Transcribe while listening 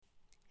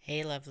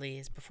Hey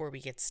lovelies, before we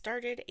get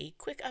started, a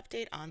quick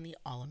update on the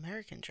All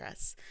American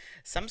dress.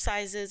 Some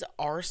sizes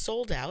are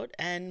sold out,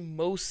 and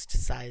most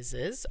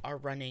sizes are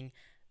running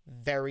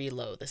very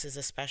low. This is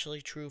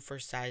especially true for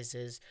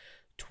sizes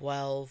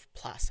 12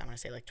 plus. I'm going to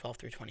say like 12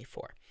 through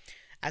 24.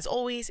 As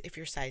always, if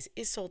your size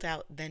is sold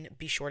out, then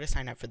be sure to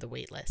sign up for the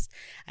wait list.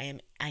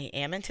 I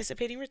am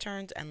anticipating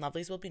returns, and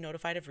lovelies will be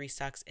notified of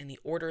restocks in the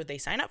order they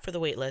sign up for the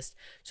wait list,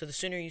 so the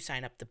sooner you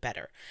sign up, the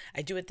better.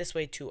 I do it this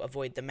way to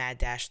avoid the mad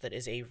dash that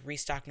is a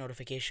restock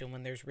notification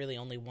when there's really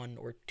only one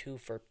or two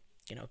for,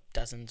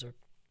 dozens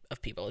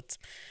of people.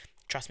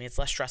 Trust me, it's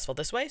less stressful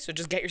this way, so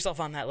just get yourself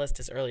on that list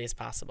as early as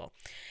possible.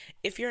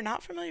 If you're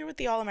not familiar with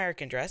the All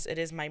American dress, it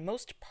is my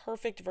most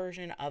perfect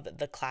version of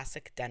the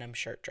classic denim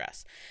shirt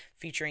dress,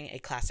 featuring a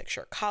classic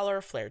shirt collar,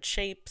 flared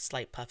shape,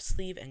 slight puff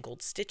sleeve, and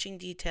gold stitching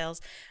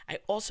details. I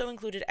also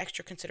included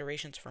extra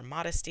considerations for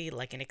modesty,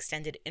 like an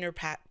extended inner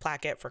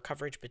placket for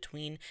coverage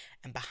between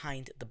and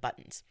behind the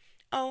buttons.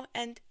 Oh,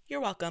 and you're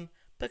welcome,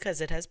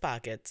 because it has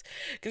pockets.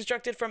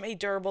 Constructed from a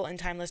durable and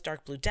timeless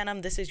dark blue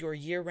denim, this is your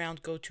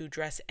year-round go-to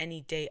dress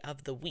any day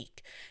of the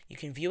week. You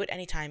can view it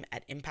anytime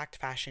at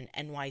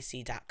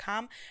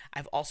impactfashionnyc.com.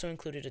 I've also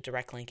included a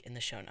direct link in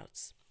the show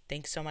notes.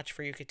 Thanks so much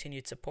for your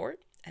continued support,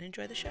 and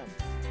enjoy the show.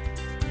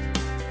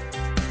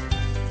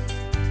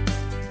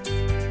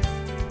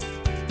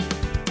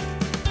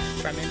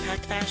 From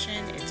Impact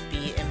Fashion, it's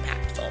Be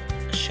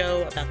Impactful, a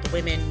show about the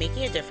women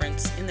making a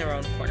difference in their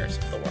own corners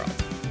of the world.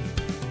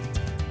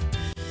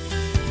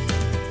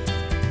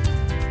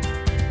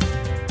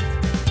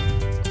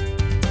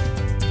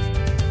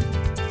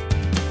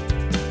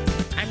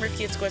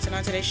 And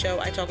on today's show,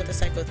 I talk with a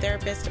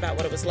psychotherapist about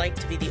what it was like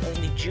to be the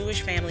only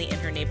Jewish family in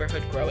her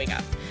neighborhood growing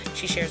up.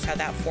 She shares how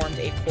that formed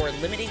a core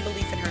limiting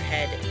belief in her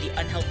head, the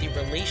unhealthy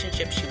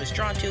relationships she was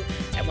drawn to,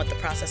 and what the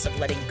process of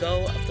letting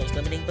go of those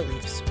limiting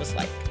beliefs was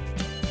like.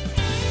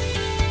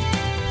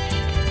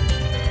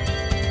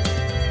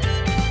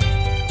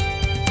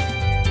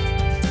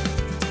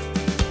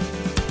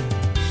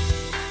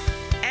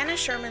 Anna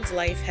Sherman's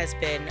life has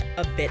been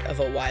a bit of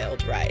a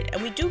wild ride,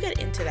 and we do get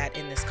into that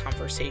in this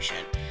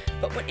conversation.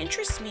 But what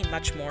interests me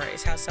much more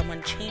is how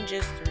someone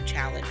changes through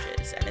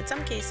challenges, and in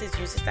some cases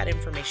uses that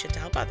information to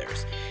help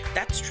others.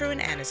 That's true in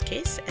Anna's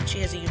case, and she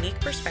has a unique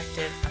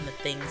perspective on the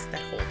things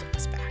that hold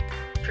us back.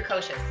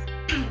 Precocious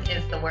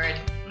is the word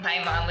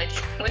my mom would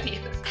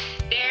use.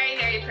 Very,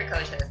 very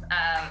precocious,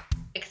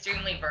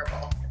 extremely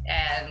verbal,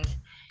 and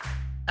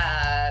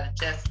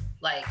just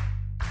like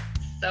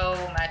so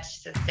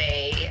much to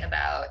say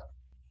about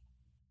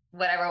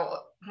whatever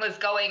was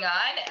going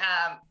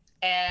on.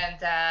 And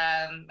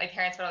my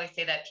parents would always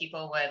say that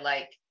people would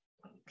like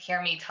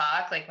hear me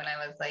talk, like when I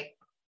was like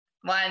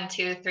 1,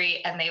 2,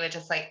 3, and they would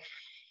just like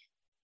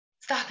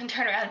stop and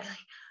turn around and be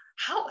like,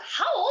 how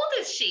old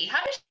is she?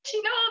 How does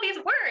she know all these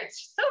words?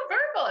 She's so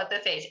verbal at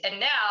this age. And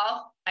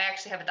now I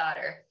actually have a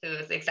daughter who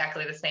is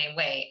exactly the same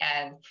way.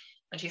 And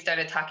when she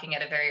started talking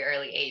at a very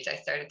early age, I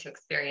started to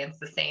experience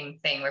the same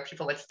thing where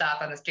people would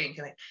stop on the street and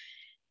be like,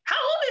 how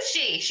old is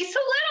she? She's so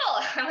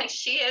little. I'm like,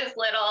 she is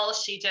little.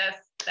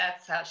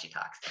 That's how she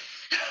talks.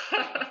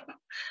 That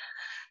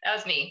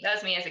was me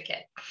as a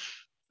kid.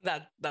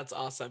 That's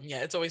awesome.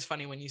 Yeah, it's always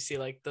funny when you see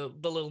like the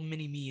little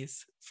mini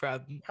me's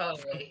from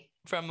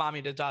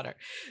mommy to daughter.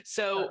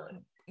 So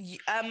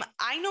totally.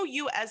 I know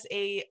you as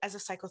a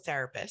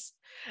psychotherapist,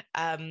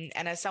 and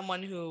as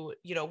someone who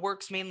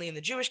works mainly in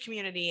the Jewish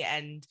community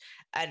and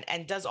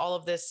does all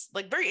of this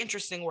like very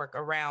interesting work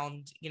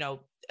around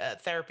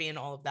therapy and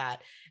all of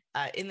that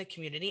in the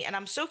community. And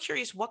I'm so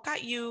curious, what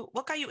got you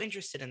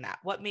interested in that?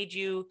 What made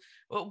you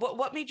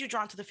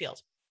drawn to the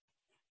field?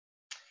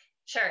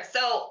 Sure.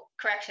 So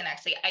correction,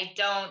 actually, I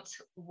don't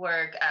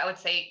work, I would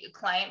say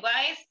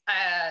client-wise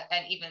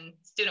and even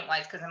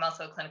student-wise, because I'm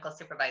also a clinical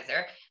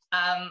supervisor.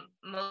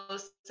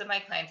 Most of my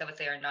clients, I would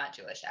say, are not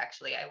Jewish,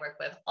 actually. I work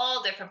with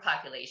all different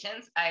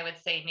populations. I would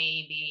say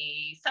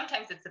maybe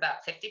sometimes it's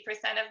about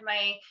 50% of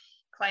my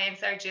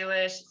clients are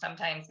Jewish.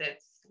 Sometimes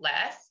it's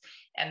less.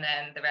 And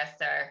then the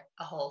rest are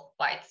a whole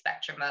wide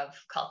spectrum of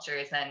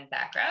cultures and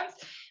backgrounds.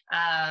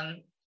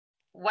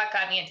 What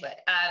got me into it?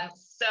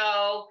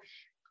 So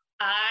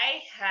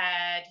I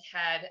had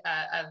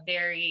a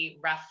very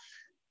rough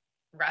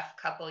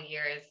couple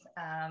years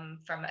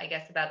from, I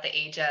guess, about the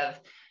age of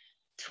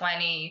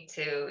 20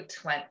 to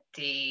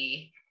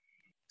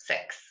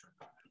 26.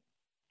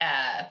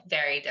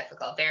 Very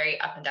difficult, very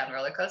up and down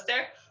roller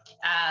coaster.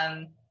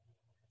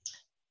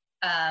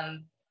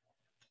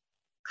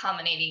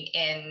 Culminating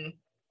in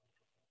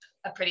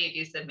a pretty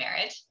abusive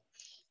marriage.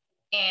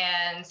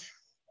 And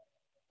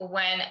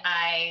when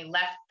I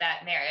left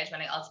that marriage,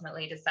 when I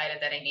ultimately decided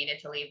that I needed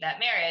to leave that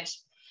marriage,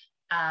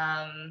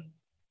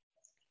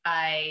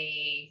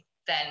 I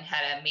then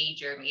had a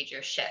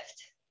major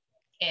shift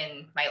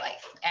in my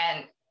life.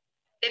 And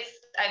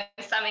I'm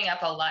summing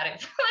up a lot of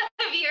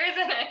years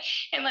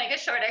in like a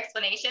short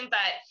explanation,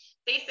 but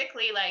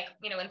basically, like,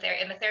 in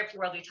the therapy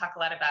world, we talk a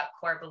lot about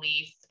core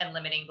beliefs and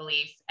limiting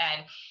beliefs.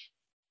 And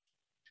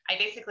I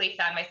basically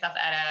found myself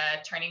at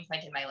a turning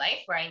point in my life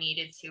where I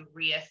needed to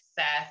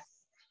reassess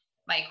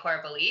my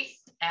core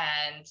beliefs,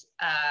 and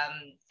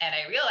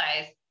I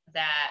realized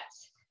that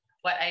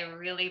what I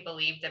really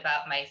believed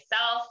about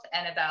myself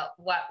and about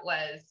what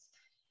was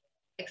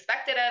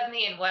expected of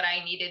me and what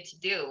I needed to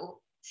do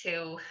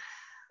to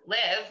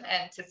live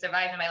and to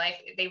survive in my life,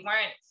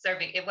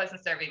 it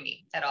wasn't serving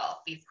me at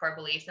all. These core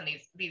beliefs and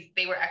these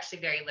they were actually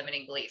very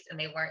limiting beliefs, and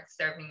they weren't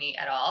serving me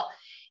at all.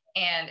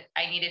 And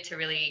I needed to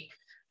really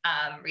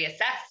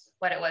reassess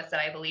what it was that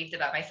I believed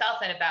about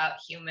myself and about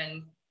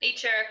human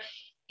nature,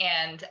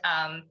 and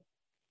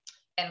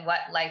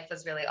what life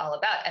was really all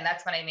about. And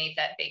that's when I made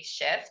that big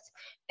shift.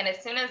 And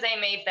as soon as I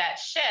made that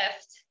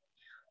shift,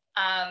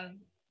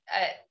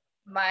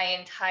 my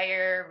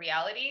entire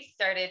reality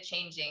started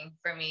changing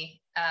for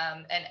me,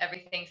 and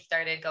everything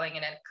started going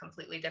in a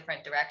completely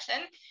different direction.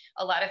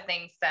 A lot of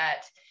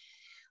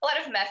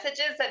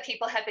messages that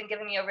people had been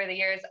giving me over the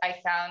years, I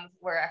found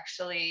were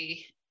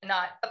actually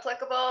not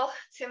applicable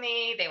to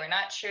me. They were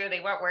not true.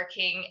 They weren't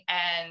working,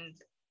 and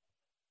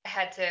I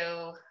had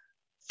to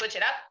switch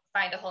it up,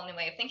 find a whole new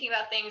way of thinking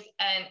about things,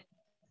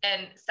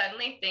 and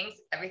suddenly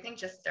everything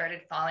just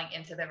started falling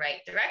into the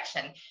right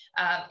direction.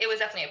 It was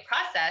definitely a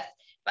process,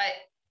 but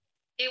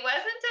it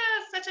wasn't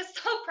such a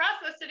slow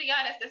process, to be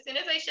honest. As soon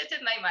as I shifted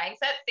my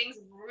mindset, things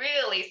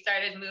really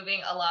started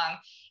moving along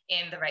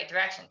in the right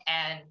direction.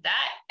 And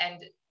that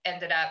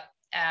ended up,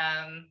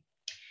 I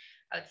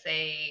would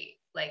say,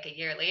 like a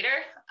year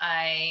later,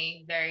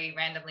 I very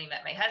randomly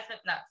met my husband.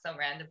 Not so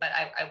random, but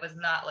I was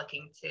not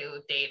looking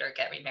to date or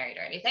get remarried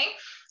or anything.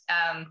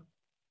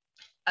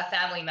 A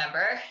family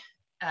member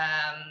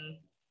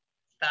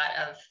thought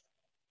of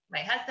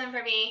my husband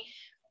for me,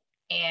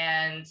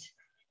 and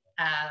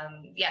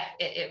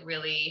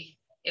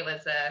it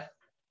was a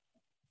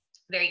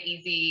very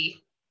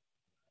easy,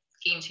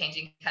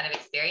 game-changing kind of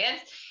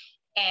experience.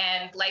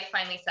 And life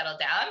finally settled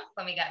down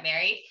when we got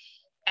married.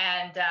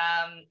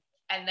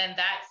 And then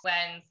that's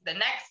when the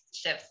next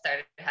shift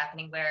started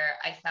happening, where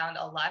I found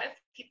a lot of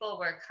people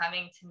were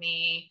coming to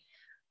me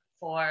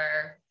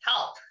for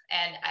help.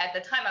 And at the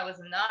time, I was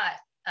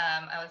not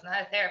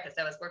a therapist.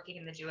 I was working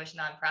in the Jewish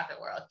nonprofit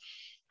world.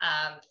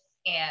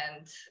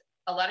 And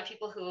a lot of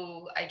people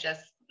who I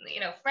just,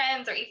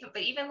 friends, or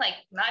even like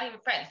not even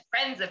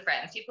friends of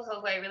friends, people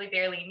who I really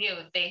barely knew,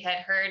 they had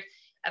heard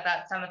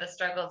about some of the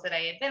struggles that I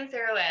had been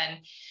through, and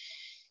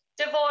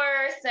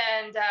divorce,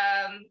 and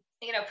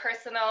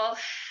personal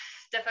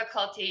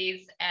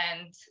difficulties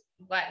and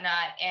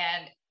whatnot.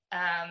 And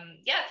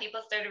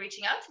people started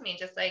reaching out to me,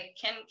 just like,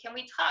 can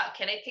we talk?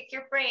 Can I pick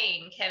your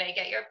brain? Can I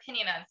get your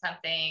opinion on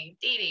something?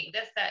 Dating,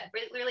 this, that,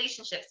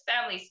 relationships,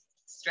 family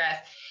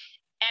stress.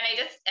 And I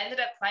just ended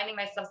up finding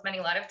myself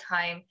spending a lot of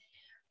time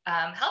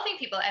helping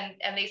people. And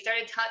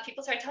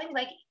people started telling me,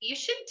 like, you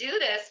should do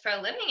this for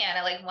a living,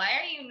 Anna. Like, why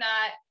are you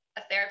not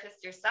a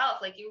therapist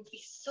yourself? Like, you would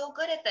be so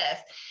good at this.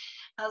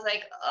 I was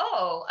like,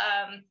 oh,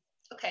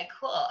 okay,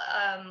 cool.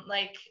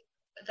 Like,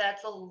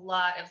 that's a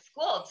lot of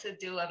school to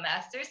do a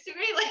master's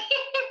degree. Like,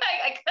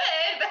 I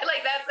could, but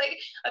like, that's like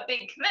a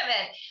big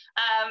commitment.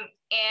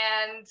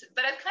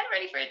 But I was kind of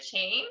ready for a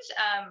change.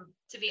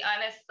 To be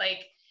honest,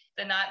 like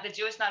the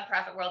Jewish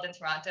nonprofit world in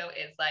Toronto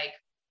is like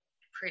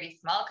pretty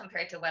small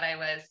compared to what I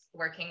was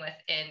working with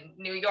in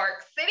New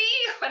York City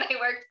when I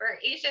worked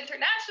for Asia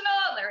International,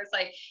 and there was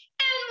like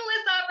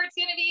endless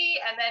opportunity.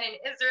 And then in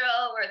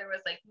Israel, where there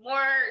was like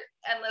more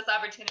endless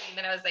opportunity. And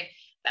then I was like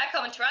back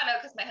home in Toronto,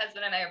 because my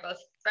husband and I are both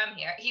from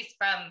here. He's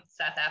from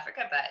South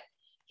Africa, but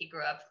he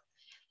grew up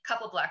a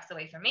couple blocks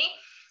away from me.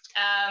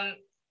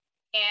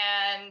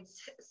 And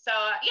so,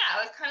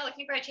 I was kind of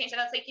looking for a change, and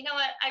I was like, you know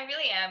what, I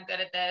really am good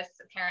at this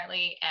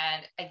apparently,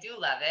 and I do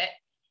love it.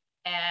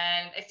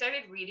 And I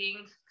started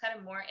reading kind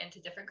of more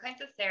into different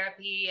kinds of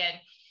therapy, and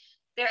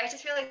I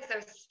just realized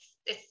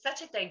it's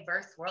such a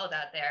diverse world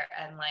out there,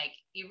 and like,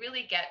 you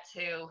really get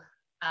to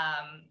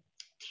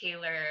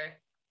tailor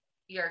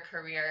your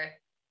career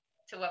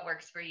to what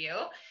works for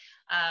you.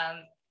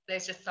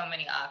 There's just so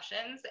many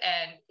options,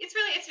 and it's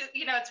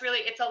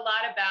a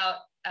lot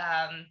about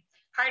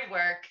hard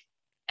work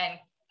and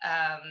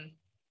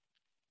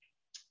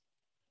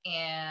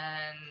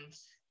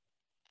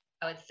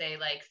I would say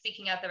like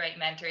seeking out the right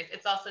mentors.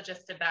 It's also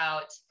just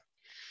about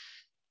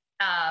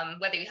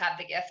whether you have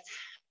the gift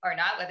or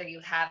not, whether you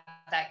have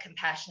that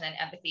compassion and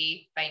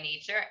empathy by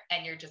nature,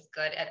 and you're just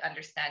good at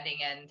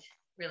understanding and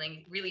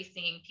really, really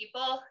seeing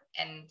people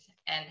and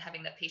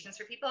having the patience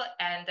for people.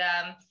 And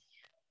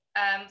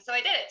so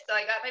I did it. So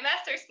I got my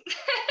master's. 1, 2,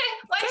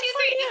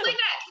 3, just like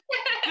that.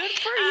 Good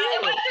for you.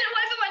 It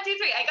wasn't 1, 2,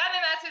 3. I got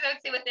my master's, I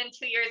would say, within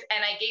 2 years,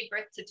 and I gave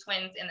birth to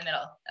twins in the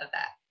middle of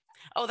that.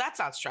 Oh, that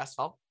sounds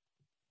stressful.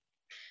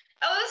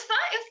 Oh, it was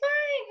fine.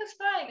 It was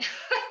fine.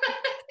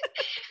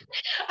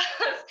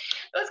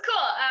 It was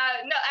cool.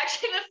 No,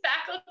 actually, the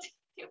faculty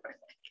were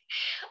like,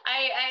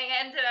 I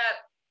ended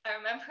up, I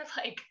remember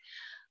like,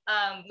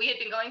 we had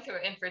been going through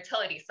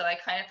infertility. So I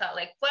kind of thought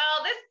like,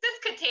 well, this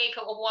could take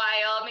a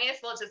while. May as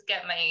well just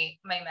get my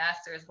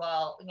master's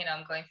while,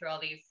 I'm going through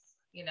all these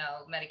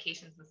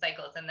medications and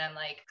cycles. And then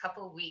like a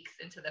couple of weeks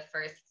into the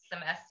first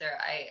semester,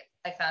 I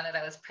found that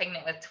I was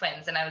pregnant with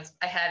twins, and I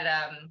had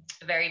a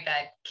very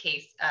bad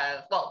case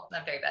of, well,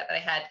 not very bad, but I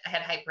had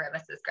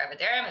hyperemesis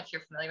gravidarum. If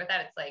you're familiar with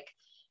that, it's like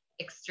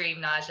extreme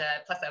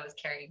nausea. Plus I was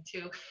carrying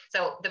two.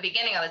 So the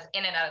beginning, I was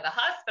in and out of the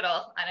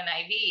hospital on an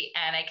IV,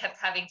 and I kept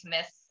having to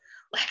miss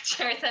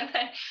lectures. And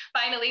then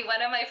finally,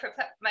 one of my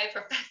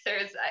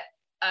professors,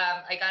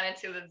 I got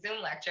into the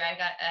Zoom lecture.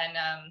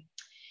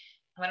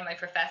 One of my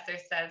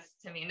professors says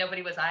to me,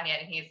 nobody was on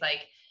yet, and he's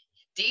like,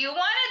 "Do you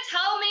want to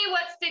tell me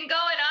what's been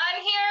going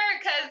on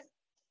here? Because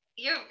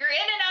you're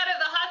in and out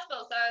of the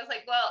hospital." So I was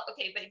like, "Well,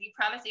 okay, but you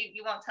promise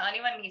you won't tell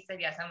anyone?" And he said,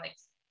 "Yes." I'm like,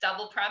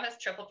 "Double promise,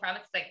 triple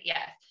promise?" He's like,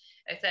 "Yes."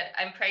 I said,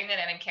 "I'm pregnant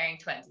and I'm carrying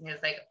twins." And he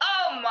was like,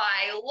 "Oh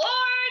my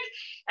Lord."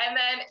 And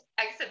then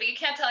I said, "But you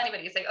can't tell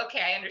anybody." He's like,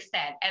 "Okay, I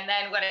understand." And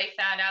then what I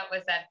found out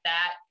was that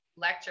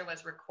lecture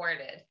was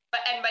recorded.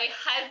 And my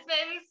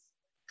husband's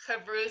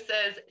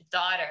Cabrusa's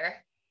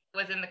daughter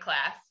was in the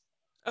class.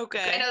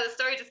 Okay. I know the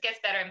story just gets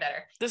better and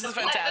better. This is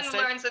fantastic. My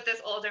husband learns with this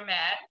older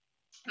man.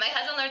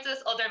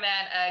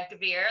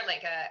 Gavir,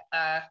 like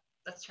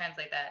let's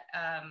translate that.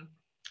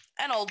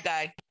 An old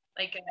guy.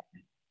 Like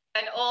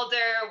an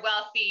older,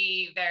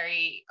 wealthy,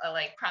 very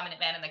like prominent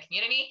man in the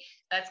community.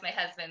 That's my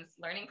husband's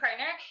learning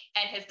partner.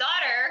 And his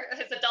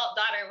adult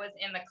daughter was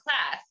in the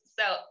class.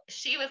 So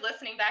she was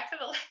listening back to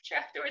the lecture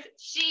afterwards.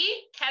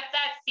 She kept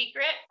that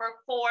secret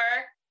for 4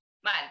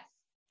 months.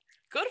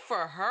 Good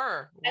for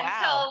her.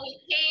 Wow. Until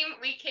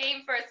we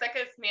came for a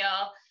sukkahs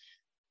meal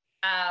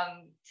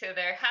to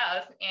their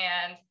house,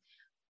 and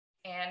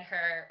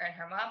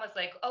her mom was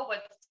like, "Oh,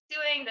 what's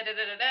doing?" Da, da,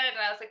 da, da, da. And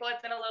I was like, "Well,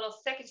 it's been a little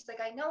sick." And she's like,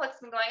 "I know what's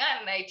been going on."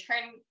 And I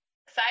turned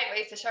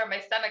sideways to show her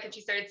my stomach, and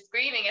she started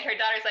screaming. And her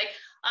daughter's like,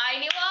 "I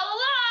knew all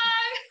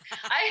along.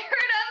 I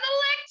heard on the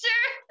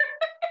lecture."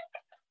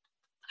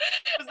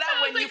 Was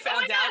that when you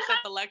found out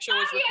that the lecture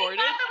was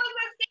recorded?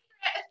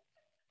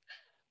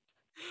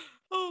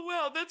 Oh,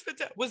 wow. That's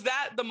fantastic. Was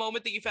that the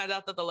moment that you found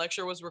out that the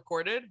lecture was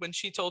recorded, when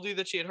she told you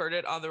that she had heard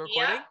it on the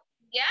recording?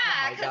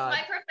 Yeah, because my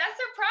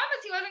professor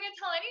promised he wasn't going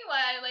to tell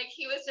anyone. Like,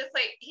 he was just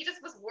like, he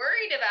just was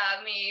worried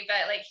about me.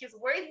 But like, he was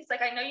worried. He's like,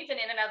 "I know you've been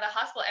in and out of the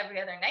hospital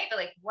every other night, but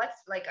like,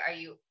 what's like, do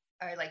you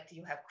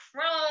have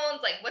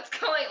Crohn's? Like, what's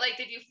going, like,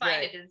 did you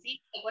find a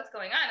disease? Like, what's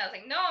going on?" I was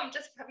like, "No, I'm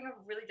just having a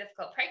really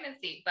difficult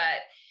pregnancy."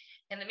 But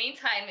in the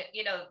meantime,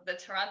 the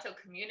Toronto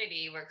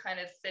community were kind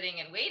of sitting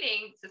and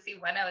waiting to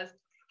see when I was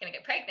going to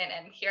get pregnant.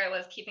 And here I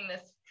was trying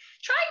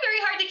very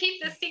hard to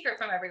keep this secret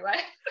from everyone.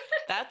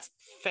 That's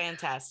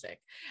fantastic.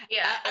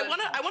 Yeah. I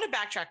want to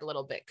backtrack a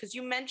little bit, because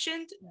you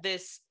mentioned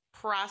this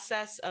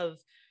process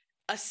of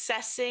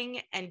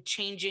assessing and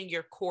changing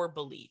your core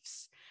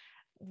beliefs.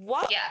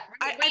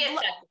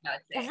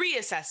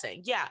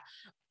 Reassessing. Yeah.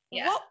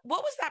 What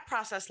was that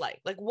process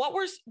like? Like, what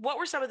were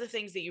some of the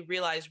things that you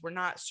realized were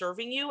not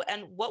serving you,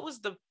 and what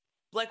was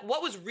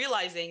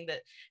realizing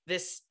that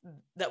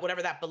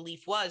whatever that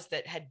belief was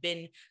that had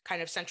been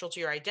kind of central to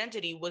your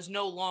identity was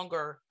no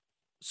longer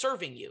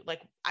serving you?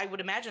 Like, I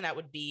would imagine that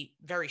would be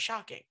very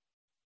shocking.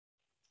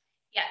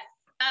 Yes.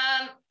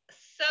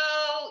 So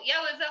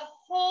yeah, it was a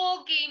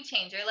whole game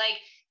changer. Like,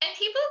 and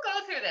people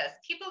go through this.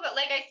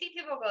 I see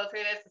people go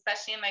through this,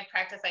 especially in my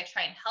practice. I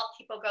try and help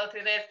people go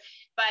through this,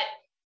 but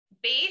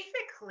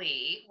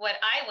basically what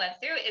I went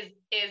through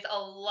is a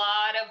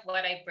lot of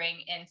what I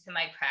bring into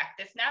my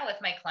practice now with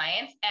my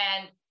clients.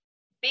 And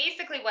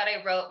basically what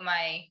I wrote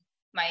my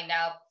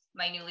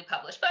newly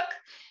published book,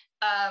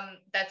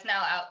 that's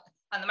now out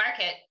on the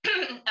market.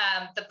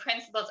 The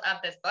principles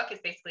of this book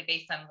is basically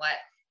based on what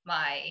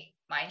my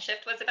mind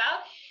shift was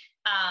about.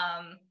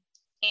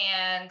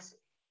 And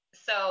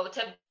so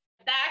to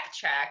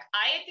backtrack,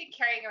 I had been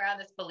carrying around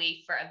this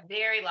belief for a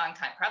very long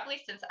time,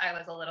 probably since I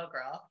was a little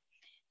girl,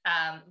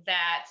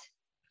 that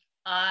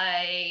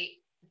I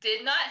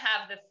did not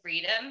have the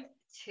freedom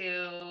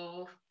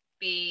to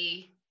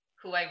be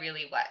who I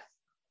really was.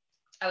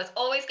 I was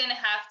always going to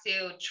have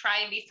to try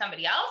and be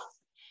somebody else,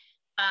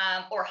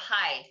 or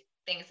hide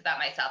things about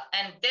myself.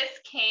 And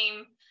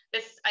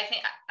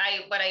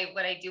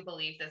what I do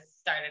believe this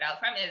started out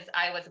from is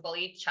I was a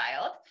bullied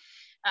child.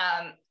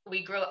 I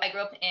grew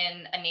up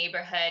in a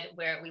neighborhood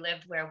where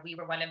we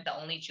were one of the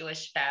only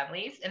Jewish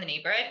families in the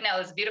neighborhood. Now,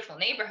 it was a beautiful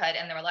neighborhood,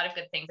 and there were a lot of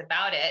good things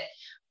about it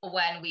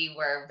when we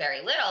were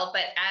very little.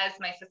 But as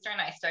my sister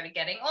and I started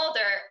getting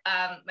older,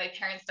 my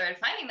parents started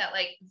finding that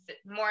like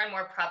more and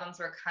more problems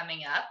were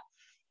coming up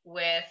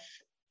with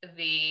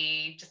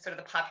the just sort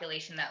of the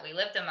population that we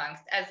lived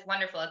amongst, as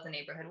wonderful as the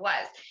neighborhood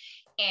was.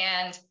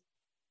 And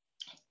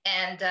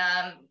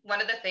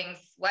one of the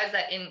things was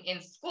that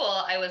in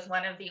school, I was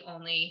one of the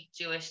only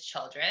Jewish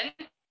children.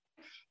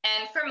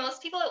 And for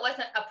most people, it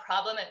wasn't a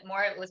problem. It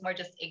was more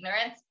just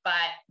ignorance.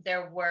 But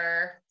there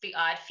were the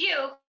odd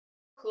few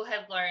who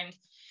had learned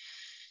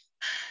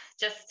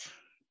just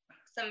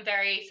some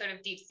very sort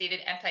of deep-seated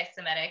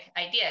anti-Semitic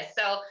ideas.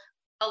 So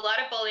a lot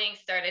of bullying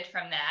started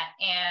from that.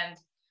 And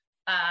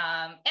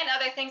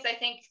other things, I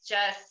think,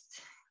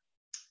 just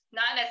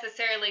not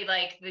necessarily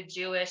like the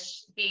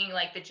Jewish being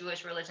like the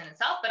Jewish religion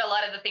itself, but a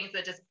lot of the things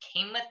that just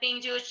came with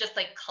being Jewish, just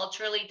like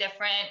culturally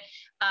different.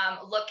 I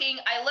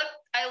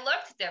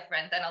looked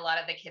different than a lot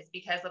of the kids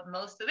because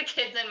most of the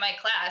kids in my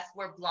class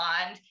were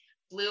blonde,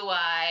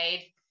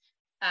 blue-eyed,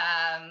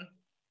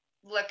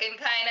 looking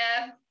kind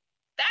of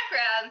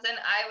backgrounds, and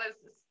I was,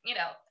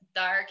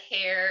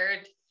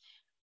 dark-haired,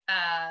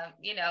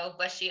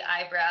 bushy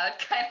eyebrowed,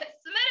 kind of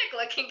Semitic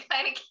looking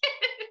kind of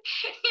kid,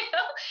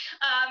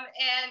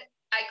 and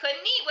I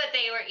couldn't eat what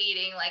they were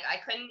eating. Like I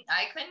couldn't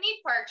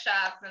eat pork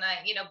chops, and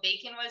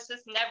bacon was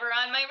just never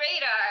on my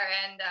radar,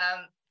 and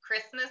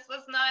Christmas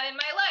was not in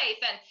my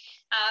life. And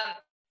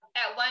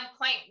at one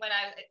point when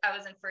I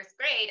was in first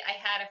grade, I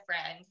had a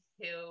friend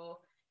who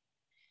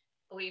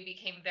we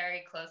became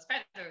very close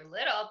friends. We were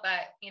little,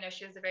 but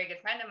she was a very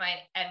good friend of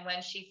mine. And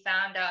when she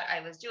found out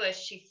I was Jewish,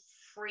 she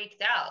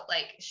freaked out.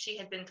 Like she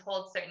had been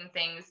told certain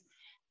things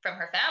from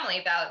her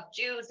family about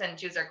Jews, and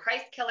Jews are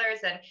Christ killers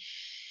and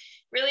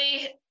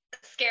really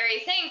scary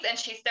things. And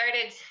she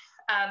started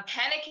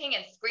panicking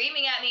and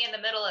screaming at me in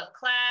the middle of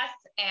class.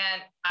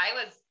 And I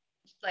was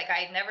like,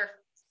 I'd never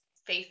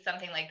faced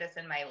something like this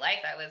in my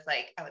life. I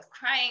was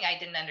crying. I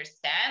didn't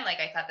understand. Like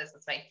I thought this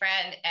was my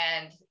friend.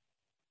 And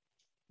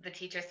the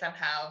teacher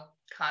somehow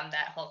calmed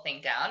that whole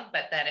thing down.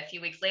 But then a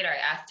few weeks later, I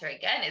asked her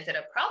again, is it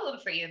a problem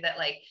for you that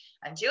like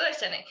I'm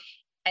Jewish?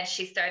 And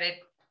she started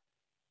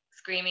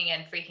screaming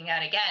and freaking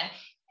out again.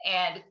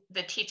 And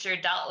the teacher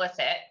dealt with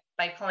it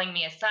by pulling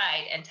me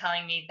aside and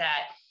telling me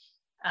that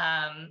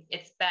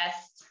it's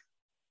best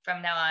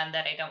from now on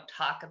that I don't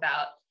talk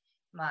about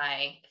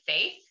my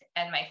faith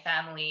and my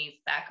family's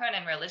background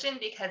and religion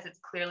because it's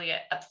clearly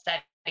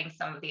upsetting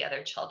some of the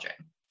other children.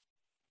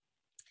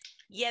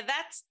 Yeah,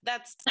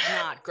 that's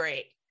not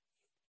great.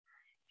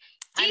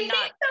 Do you think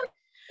so,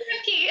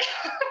 Ricky?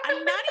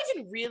 I'm not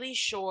even really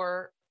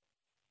sure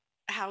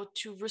how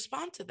to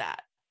respond to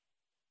that.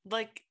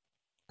 Like,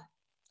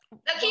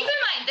 now keep in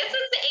mind, this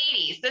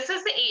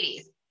is the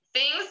 80s.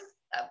 Things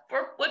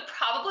would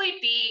probably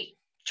be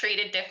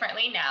treated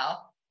differently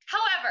now.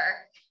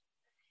 However,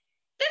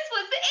 this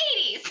was the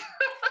 80s.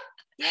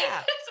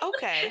 Yeah.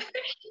 Okay.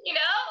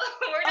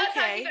 We're not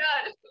talking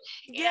about.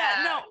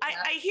 Yeah. No,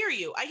 I hear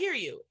you.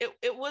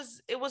 It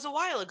was a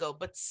while ago,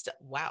 but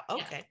wow.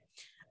 Okay.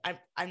 Yeah.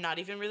 I'm not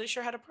even really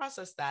sure how to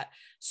process that.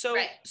 So,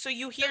 right. So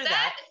you hear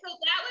that. So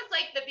that was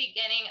like the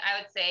beginning, I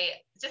would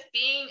say, just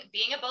being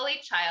a bullied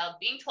child,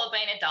 being told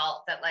by an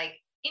adult that like,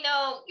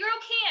 you're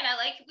okay, and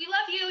we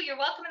love you. You're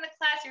welcome in the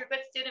class. You're a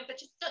good student, but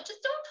just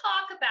don't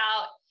talk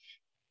about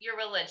your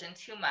religion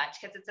too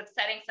much because it's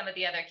upsetting some of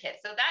the other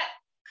kids. So that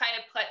kind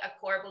of put a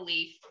core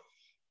belief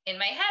in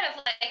my head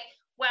of like,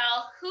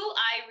 well, who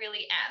I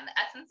really am, the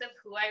essence of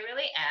who I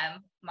really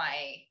am,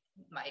 my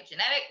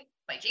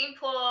gene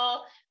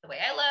pool, the way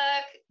I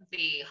look,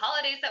 the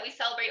holidays that we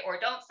celebrate or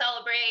don't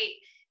celebrate,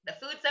 the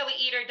foods that we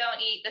eat or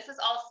don't eat. This is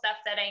all stuff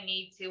that I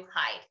need to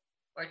hide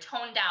or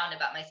tone down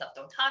about myself.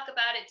 Don't talk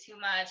about it too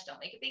much.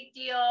 Don't make a big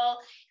deal.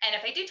 And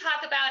if I do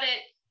talk about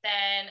it,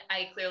 then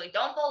I clearly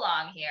don't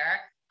belong here.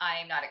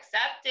 I'm not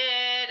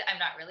accepted. I'm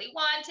not really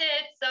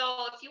wanted.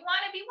 So if you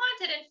want to be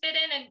wanted and fit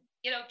in, and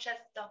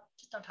just don't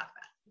talk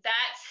about it.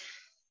 That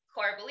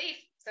core belief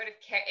sort of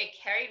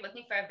carried with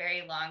me for a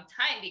very long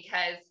time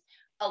because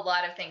a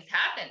lot of things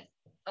happened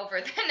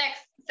over the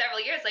next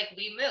several years. Like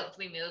we moved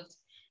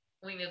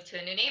to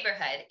a new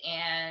neighborhood,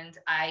 and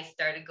I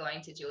started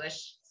going to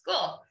Jewish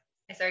school.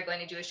 I started going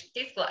to Jewish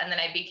day school, and then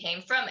I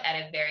became frum at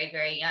a very,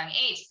 very young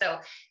age. So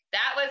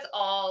that was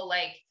all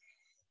like,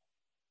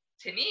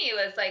 to me, it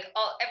was like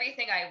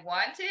everything I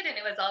wanted, and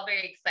it was all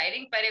very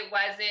exciting, but it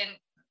wasn't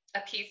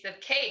a piece of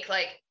cake,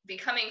 like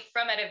becoming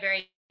frum at a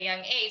very young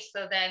age.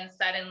 So then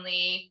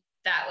suddenly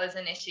that was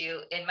an issue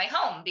in my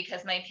home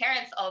because my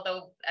parents,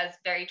 although as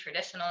very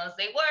traditional as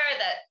they were,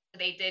 that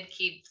they did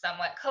keep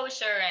somewhat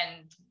kosher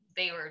and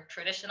they were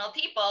traditional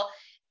people,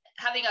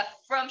 having a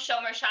frum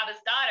Shomer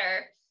Shabbos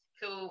daughter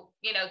who,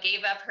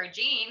 gave up her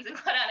jeans and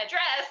put on a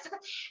dress,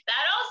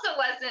 that also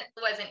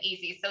wasn't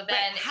easy. So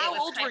then how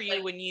old were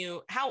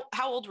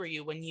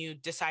you when you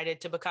decided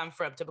to become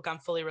frum, to become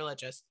fully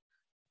religious?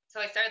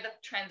 So I started the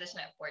transition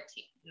at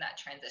 14, not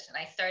transition.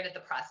 I started the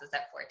process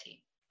at 14.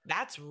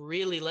 That's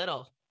really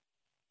little.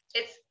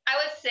 I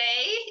would say,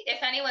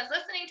 if anyone's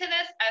listening to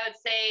this, I would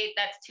say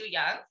that's too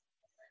young.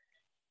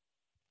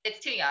 It's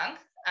too young.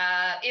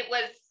 It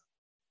was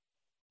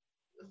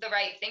the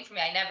right thing for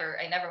me. I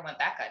never went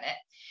back on it,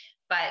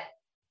 but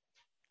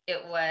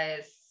it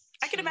was.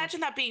 I can imagine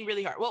that being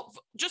really hard. Well,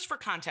 just for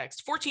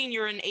context, 14,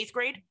 you're in 8th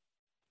grade?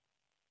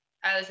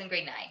 I was in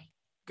grade 9.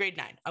 Grade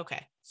 9.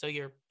 Okay. So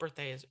your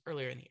birthday is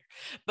earlier in the year,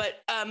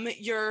 but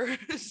you're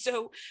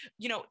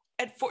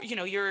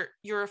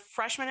you're a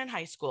freshman in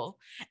high school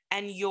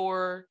and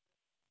you're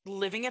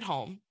living at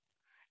home,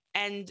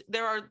 and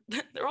there are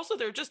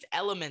just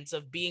elements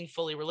of being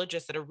fully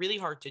religious that are really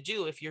hard to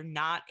do if you're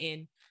not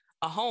in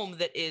a home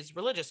that is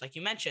religious, like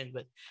you mentioned,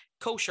 with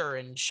kosher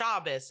and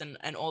Shabbos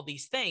and all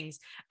these things.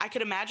 I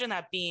could imagine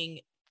that being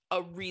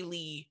a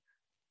really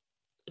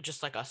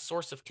just like a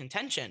source of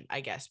contention,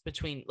 I guess,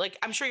 between, like,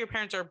 I'm sure your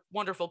parents are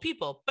wonderful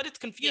people, but it's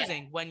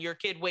confusing when your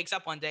kid wakes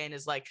up one day and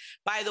is like,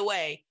 by the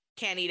way,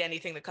 can't eat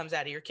anything that comes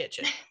out of your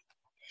kitchen.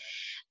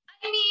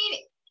 I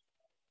mean,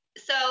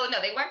 so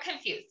no, they weren't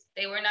confused.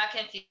 They were not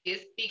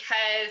confused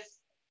because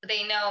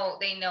they know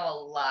a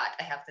lot.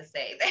 I have to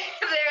say, they're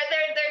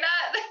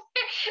not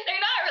they're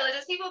not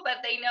religious people, but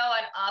they know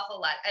an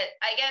awful lot.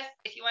 I guess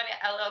if you want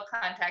a little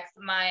context,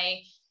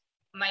 my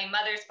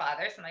mother's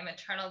father, so my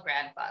maternal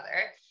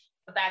grandfather,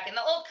 back in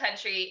the old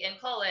country in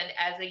Poland,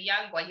 as a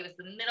young boy, he was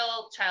the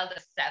middle child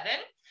of 7,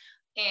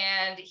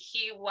 and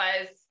he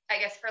was, I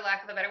guess, for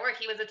lack of a better word,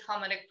 he was a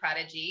Talmudic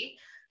prodigy.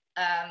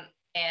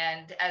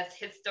 And as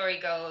his story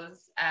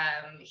goes,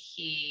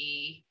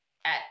 he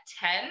at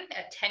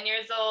 10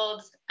 years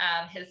old,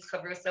 his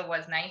chavrusa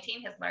was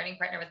 19, his learning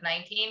partner was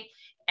 19,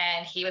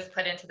 and he was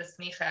put into the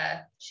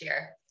smicha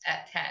shir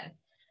at 10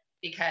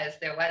 because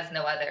there was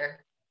no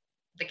other,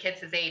 the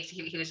kids his age,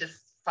 he was just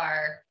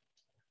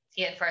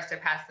he had far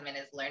surpassed them in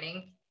his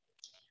learning,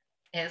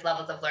 his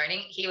levels of learning.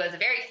 He was a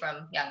very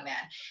frum young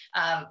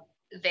man.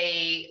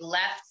 They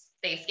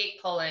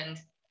escaped Poland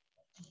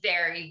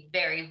very,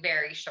 very,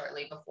 very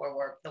shortly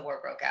before the war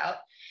broke out.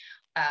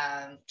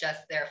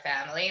 Just their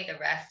family, the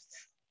rest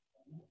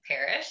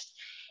perished.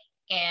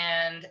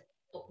 And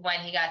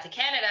when he got to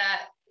Canada,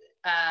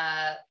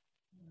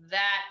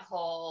 that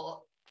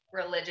whole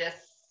religious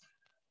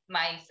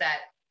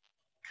mindset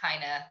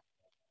kind of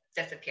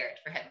disappeared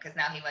for him because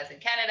now he was in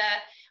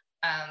Canada.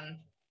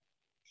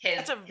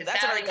 That's a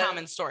very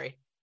common story.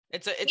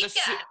 It's a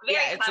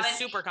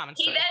super common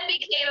story.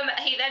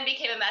 He then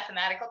became a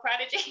mathematical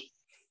prodigy.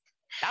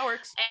 That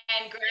works.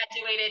 And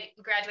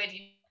graduated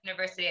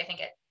university, I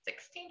think at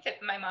 16.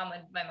 My mom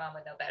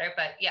would know better,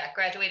 but yeah,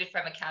 graduated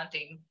from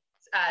accounting,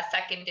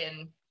 second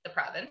in the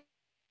province.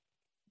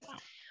 Wow.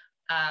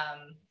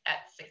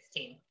 At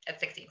 16.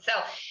 So,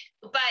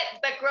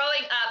 but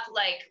growing up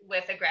like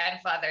with a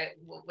grandfather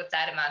with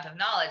that amount of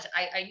knowledge,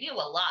 I knew a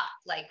lot.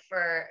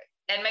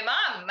 And my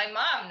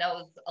mom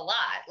knows a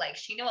lot. Like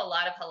she knew a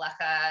lot of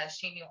halacha.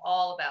 She knew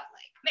all about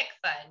like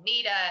mikvah and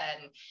nida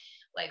and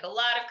like a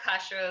lot of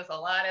kashrus, a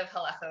lot of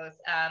halachos.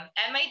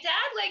 And my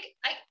dad,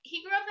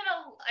 he grew up in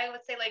I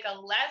would say like a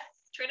less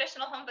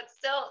traditional home, but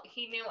still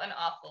he knew an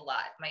awful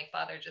lot. My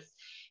father just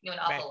knew an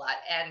awful lot.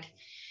 And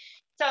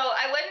so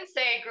I wouldn't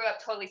say I grew up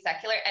totally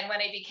secular. And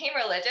when I became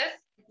religious,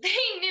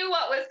 they knew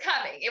what was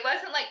coming. It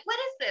wasn't like, what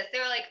is this? They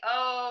were like,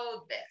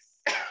 oh, this.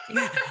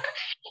 Like,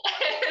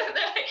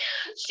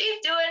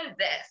 she's doing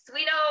this.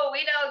 We know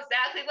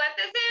exactly what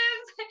this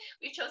is.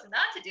 We've chosen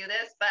not to do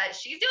this, but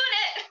she's doing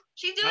it.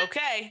 She's doing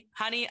okay,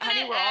 honey,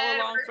 we're all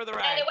along for the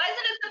ride. And it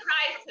wasn't a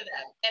surprise to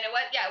them. And it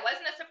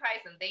wasn't a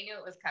surprise to them. They knew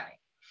it was coming.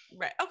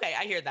 Right. Okay.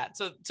 I hear that.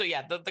 So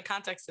yeah, the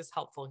context is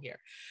helpful here.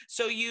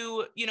 So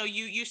you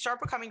start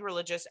becoming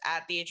religious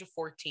at the age of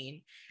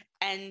 14,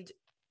 and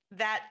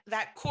that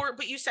core,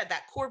 but you said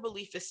that core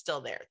belief is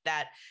still there,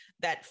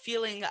 that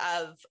feeling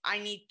of I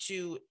need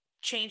to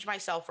change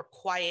myself or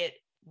quiet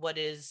what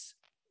is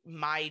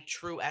my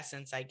true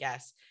essence, I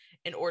guess,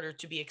 in order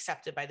to be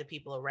accepted by the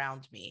people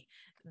around me.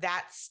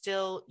 That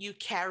still, you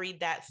carried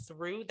that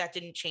through. That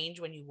didn't change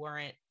when you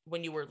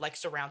were like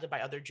surrounded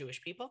by other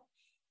Jewish people?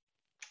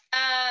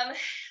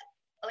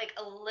 Like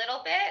a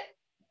little bit,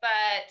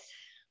 but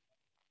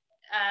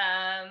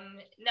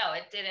no,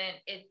 it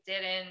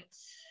didn't.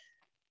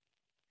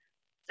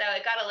 So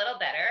it got a little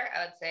better,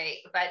 I would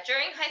say. But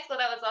during high school,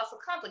 that was also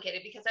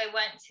complicated because I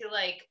went to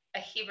like a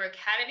Hebrew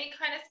Academy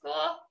kind of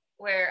school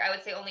where I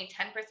would say only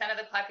 10% of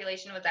the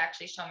population was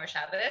actually Shomer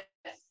Shabbos.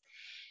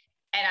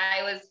 And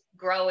I was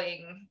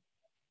growing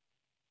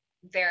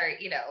very,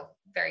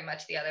 very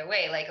much the other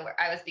way. Like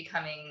I was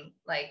becoming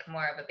like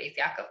more of a Beis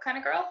Yaakov kind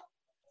of girl.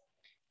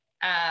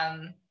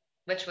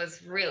 Which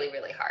was really,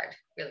 really hard.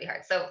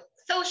 So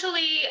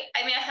socially,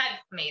 I mean, I had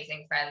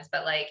amazing friends,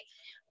 but like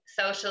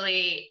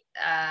socially,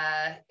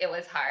 it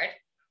was hard.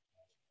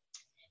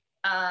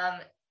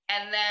 And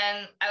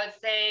then I would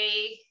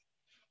say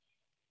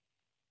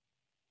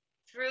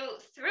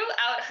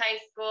throughout high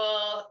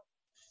school,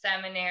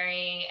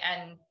 seminary,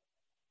 and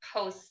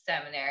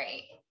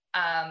post-seminary,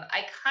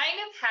 I kind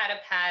of had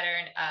a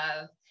pattern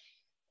of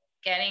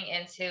getting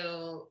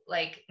into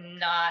like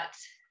not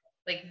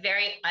like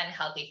very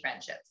unhealthy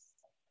friendships.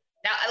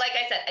 Now, like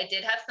I said, I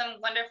did have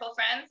some wonderful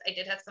friends.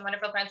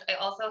 I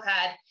also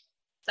had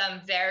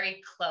some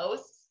very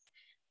close,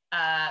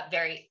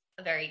 very,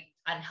 very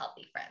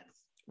unhealthy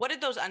friends. What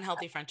did those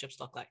unhealthy friendships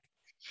look like?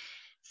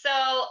 So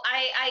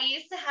I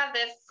used to have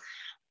this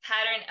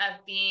pattern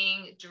of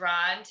being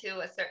drawn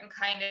to a certain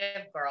kind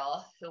of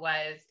girl who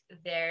was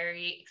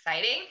very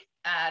exciting,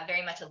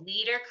 very much a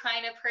leader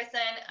kind of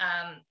person,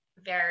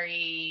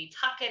 very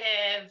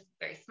talkative,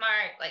 very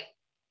smart, like,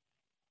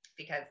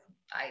 because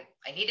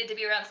I needed to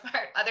be around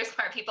other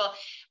smart people,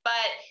 but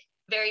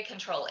very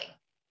controlling.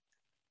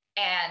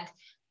 And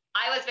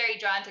I was very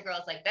drawn to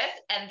girls like this,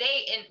 and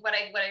what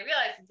I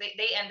realized is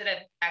they ended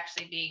up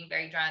actually being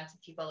very drawn to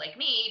people like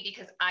me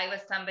because I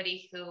was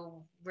somebody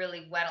who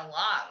really went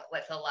along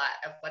with a lot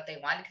of what they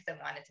wanted because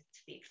I wanted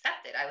to be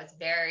accepted. I was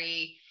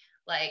very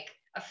like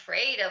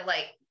afraid of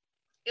like,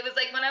 it was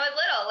like when I was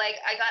little, like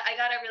I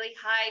got to really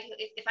hide.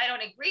 If I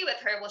don't agree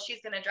with her, well, she's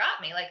going to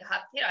drop me like a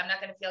hot potato. I'm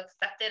not going to feel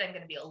accepted. I'm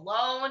going to be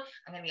alone.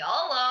 I'm going to be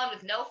all alone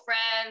with no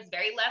friends,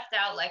 very left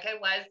out like I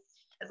was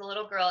as a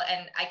little girl,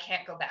 and I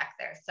can't go back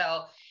there.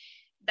 So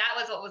that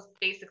was what was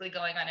basically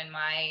going on in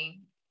my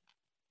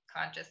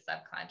conscious,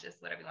 subconscious,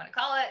 whatever you want to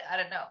call it. I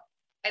don't know.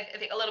 I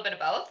think a little bit of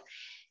both.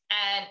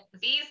 And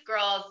these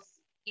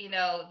girls, you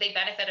know, they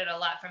benefited a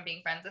lot from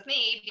being friends with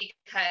me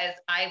because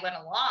I went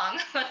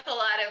along with a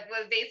lot of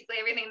was basically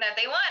everything that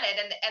they wanted,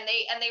 and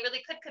they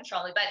really could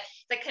control me. But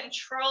the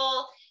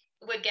control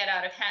would get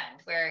out of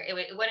hand, where it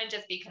wouldn't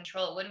just be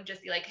control. It wouldn't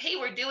just be like, hey,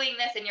 we're doing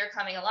this and you're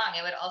coming along.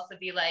 It would also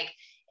be like,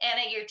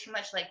 Anna, you're too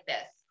much like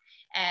this,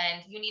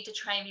 and you need to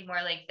try and be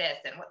more like this,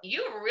 and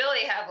you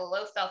really have a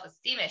low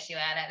self-esteem issue,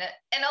 Anna.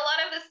 And a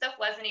lot of this stuff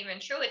wasn't even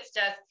true. It's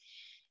just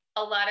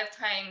a lot of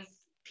times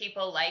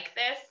people like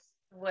this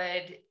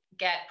would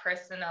get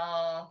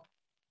personal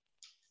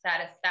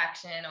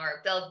satisfaction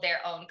or build their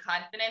own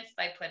confidence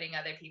by putting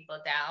other people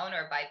down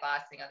or by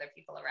bossing other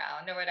people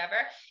around or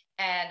whatever.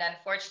 And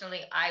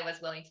unfortunately, I was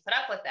willing to put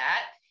up with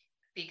that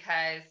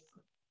because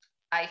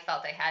I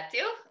felt I had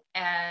to.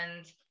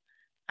 And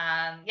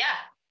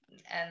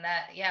and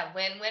that,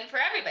 win-win for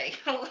everybody.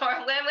 Or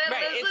win-win,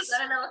 right. lose-lose. I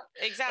don't know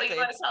exactly what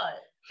you want to call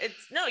it.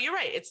 It's no, you're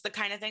right. It's the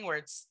kind of thing where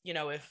it's, you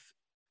know, if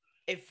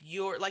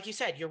you're, like you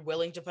said, you're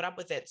willing to put up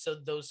with it, so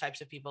those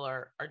types of people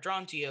are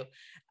drawn to you.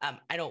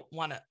 I don't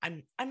want to,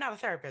 I'm not a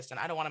therapist and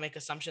I don't want to make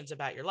assumptions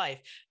about your life,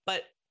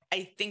 but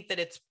I think that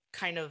it's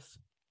kind of,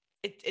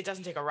 it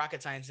doesn't take a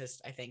rocket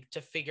scientist, I think,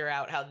 to figure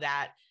out how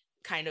that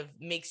kind of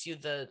makes you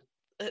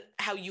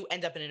how you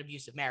end up in an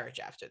abusive marriage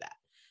after that.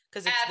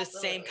 Because it's Absolutely.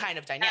 The same kind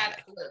of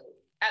dynamic.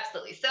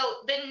 Absolutely. So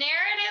the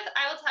narrative,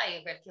 I will tell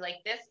you, Ricky,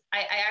 like this,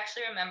 I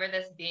actually remember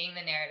this being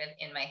the narrative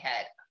in my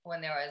head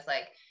when there was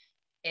like,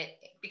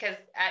 because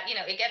you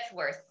know, it gets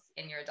worse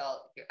in your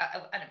adult. I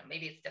don't know,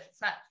 maybe it's different.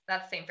 It's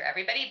not the same for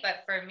everybody, but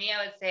for me,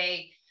 I would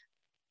say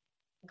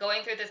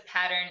going through this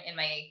pattern in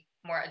my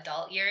more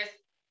adult years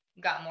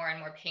got more and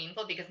more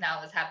painful because now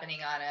it was happening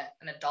on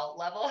an adult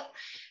level.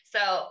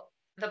 So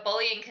the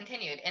bullying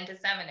continued into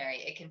seminary.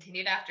 It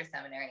continued after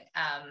seminary.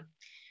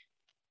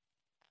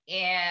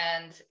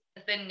 And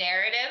the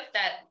narrative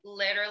that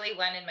literally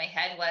went in my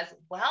head was,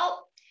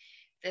 well,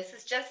 this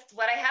is just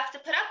what I have to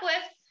put up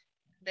with.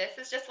 This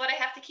is just what I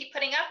have to keep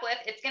putting up with.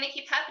 It's going to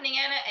keep happening,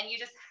 Anna, and you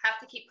just have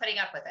to keep putting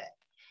up with it.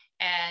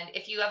 And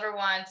if you ever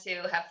want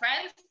to have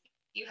friends,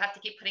 you have to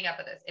keep putting up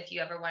with this. If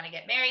you ever want to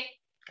get married,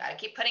 got to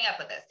keep putting up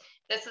with this.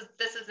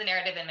 This is the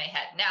narrative in my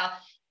head. Now,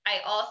 I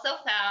also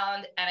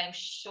found, and I'm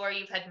sure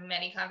you've had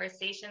many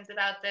conversations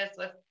about this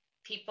with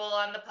people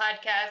on the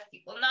podcast,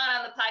 people not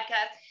on the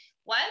podcast.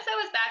 Once I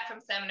was back from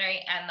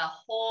seminary and the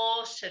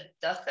whole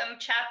Shidduchim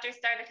chapter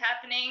started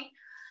happening,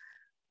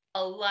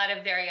 a lot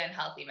of very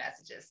unhealthy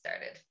messages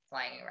started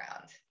flying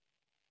around.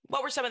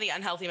 What were some of the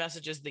unhealthy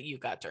messages that you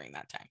got during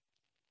that time?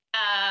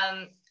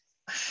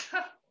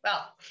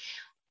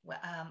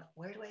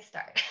 Where do I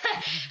start?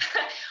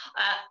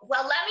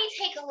 Well, let me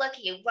take a look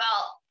at you.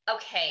 Well,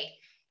 okay,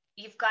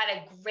 you've got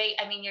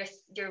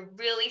you're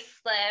really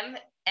slim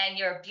and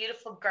you're a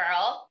beautiful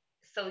girl.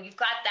 So you've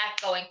got that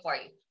going for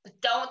you, but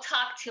don't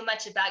talk too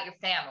much about your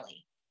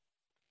family.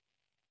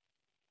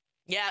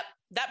 Yeah,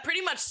 that pretty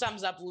much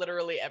sums up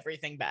literally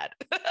everything bad.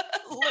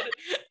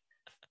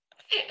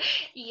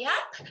 Yep.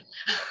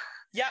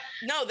 Yep.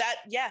 No,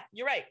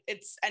 you're right.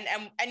 It's,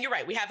 and you're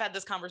right. We have had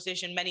this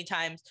conversation many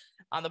times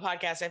on the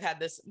podcast. I've had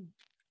this,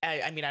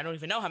 I mean, I don't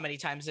even know how many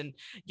times in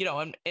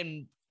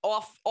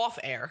off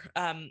air,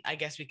 I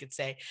guess we could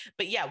say,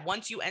 but yeah,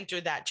 once you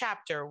enter that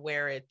chapter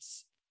where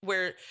it's,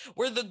 where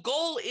the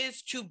goal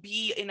is to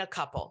be in a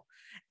couple.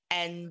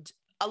 And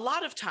a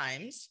lot of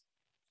times,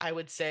 I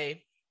would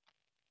say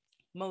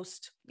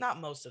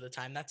not most of the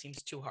time, that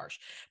seems too harsh,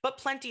 but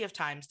plenty of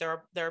times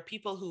there are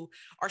people who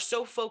are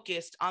so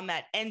focused on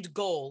that end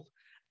goal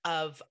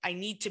of I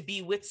need to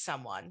be with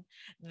someone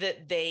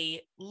that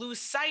they lose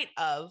sight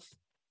of,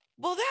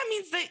 well, that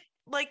means that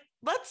like,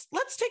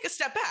 let's take a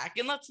step back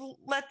and let's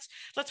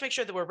make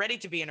sure that we're ready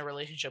to be in a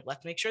relationship.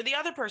 Let's make sure the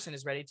other person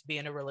is ready to be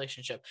in a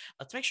relationship.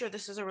 Let's make sure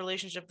this is a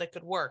relationship that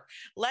could work.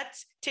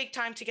 Let's take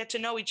time to get to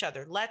know each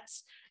other.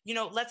 Let's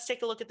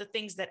take a look at the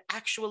things that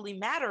actually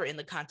matter in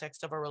the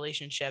context of a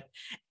relationship,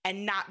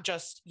 and not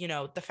just,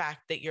 the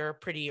fact that you're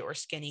pretty or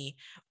skinny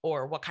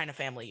or what kind of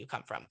family you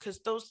come from, because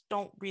those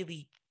don't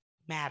really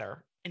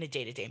matter in a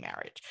day-to-day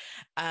marriage.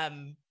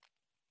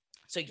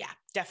 So yeah,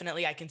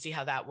 definitely I can see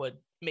how that would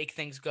make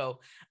things go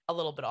a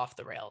little bit off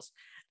the rails.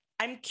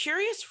 I'm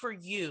curious for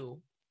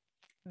you,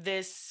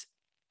 this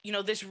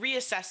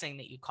reassessing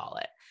that you call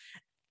it,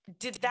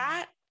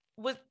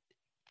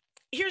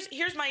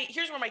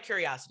 here's where my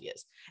curiosity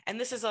is. And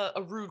this is a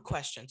rude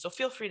question, so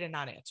feel free to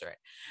not answer it.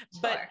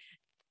 Sure. But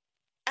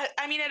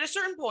I mean, at a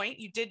certain point,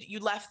 you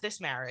left this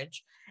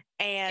marriage,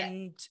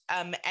 and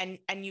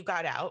you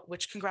got out,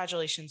 which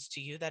congratulations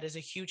to you. That is a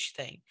huge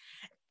thing.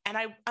 And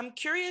I'm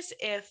curious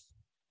if,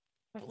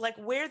 like,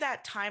 where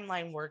that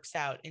timeline works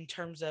out in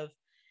terms of,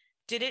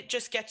 did it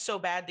just get so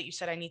bad that you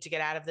said, I need to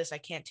get out of this, I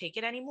can't take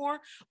it anymore?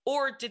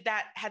 Or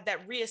had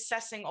that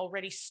reassessing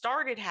already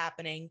started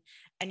happening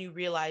and you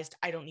realized,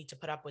 I don't need to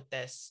put up with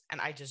this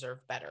and I deserve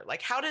better?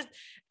 Like,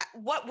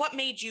 what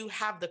made you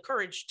have the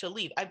courage to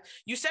leave?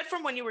 You said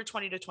from when you were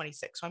 20 to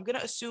 26. So I'm going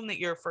to assume that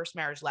your first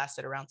marriage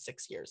lasted around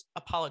 6 years.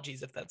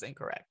 Apologies if that's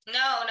incorrect.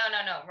 No,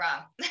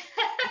 wrong.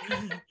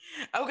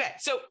 Okay.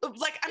 So,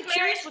 like, I'm This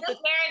curious marriage,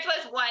 marriage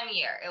was 1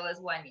 year. It was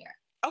 1 year.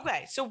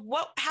 Okay. So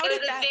how it did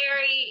was that? a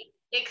very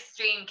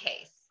extreme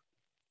case.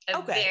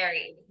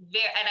 Very,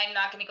 and I'm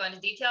not going to go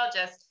into detail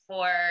just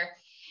for,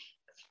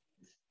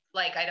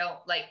 like, I don't,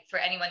 like, for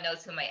anyone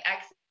knows who my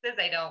ex is,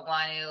 I don't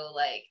want to,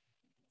 like,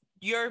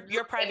 your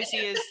privacy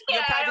is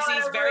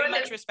very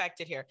much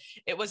respected here.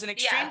 It was an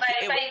extreme. Yeah, but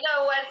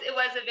no, it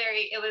was a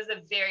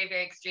very,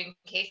 very extreme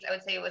case. I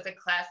would say it was a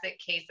classic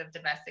case of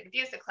domestic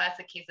abuse, a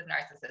classic case of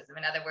narcissism.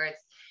 In other words,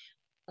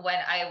 when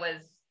I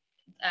was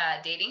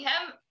dating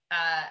him,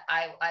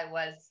 I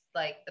was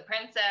like the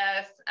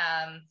princess,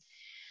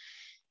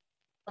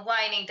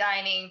 wining,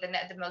 dining, the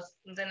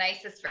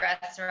nicest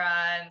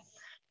restaurants,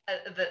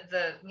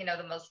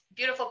 the most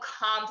beautiful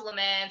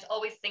compliments,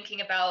 always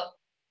thinking about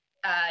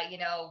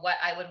what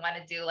I would want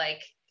to do,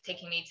 like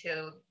taking me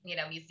to,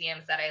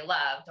 museums that I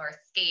loved, or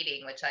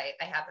skating, which I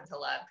happen to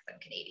love because I'm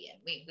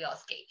Canadian. We all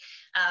skate.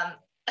 And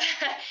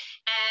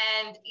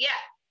yeah,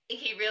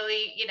 he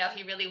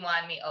really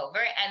won me over.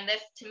 And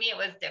this, to me, it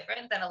was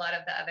different than a lot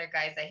of the other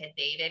guys I had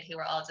dated, who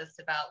were all just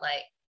about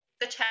like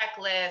the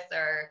checklist,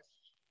 or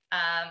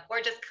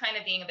just kind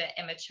of being a bit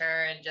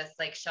immature and just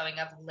like showing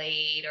up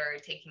late, or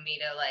taking me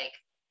to like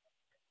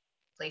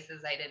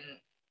places I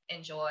didn't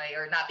enjoy,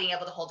 or not being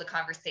able to hold a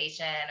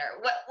conversation,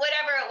 or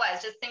whatever it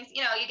was, just things,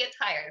 you get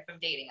tired from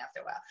dating after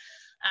a while.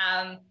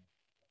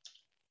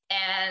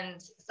 And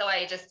so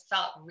I just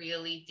felt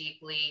really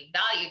deeply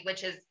valued,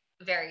 which is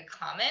very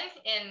common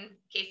in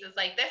cases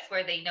like this,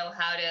 where they know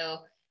how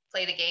to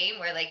play the game,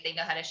 where like they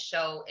know how to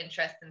show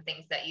interest in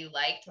things that you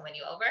like to win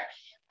you over.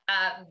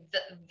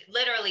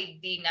 Literally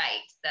the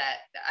night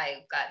that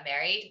I got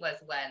married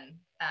was when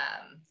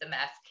the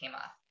mask came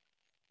off.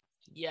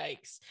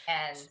 Yikes.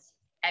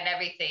 And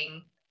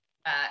everything,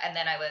 and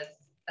then I was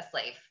a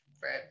slave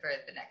for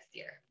the next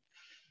year.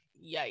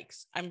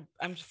 Yikes. I'm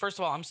first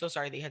of all, I'm so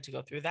sorry that you had to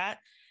go through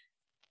that.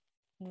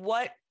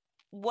 What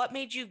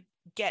made you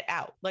get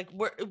out? Like,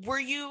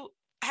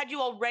 had you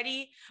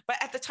already,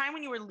 but at the time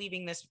when you were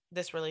leaving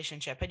this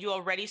relationship, had you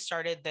already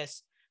started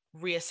this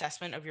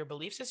reassessment of your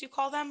beliefs, as you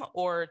call them,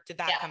 or did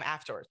that come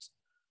afterwards?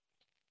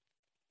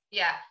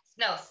 Yeah,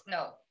 no.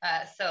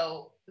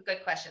 So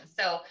good question.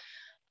 So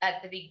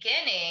at the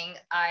beginning,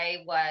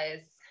 I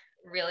was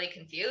really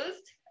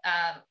confused.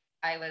 I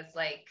was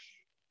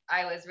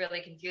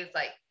really confused,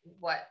 like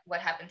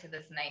what happened to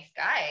this nice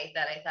guy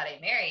that I thought I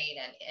married,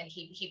 and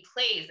he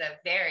plays a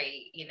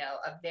very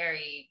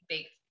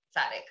big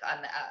tzaddik,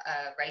 on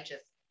a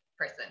righteous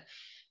person,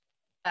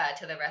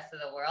 to the rest of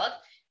the world.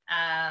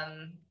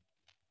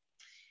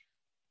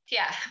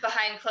 Yeah,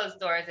 behind closed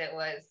doors, it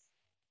was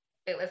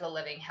a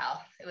living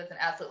hell. It was an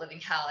absolute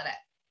living hell, and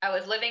I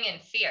was living in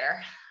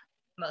fear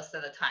most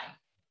of the time.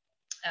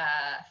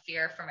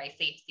 Fear for my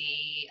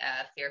safety,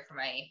 fear for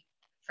my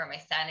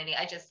sanity.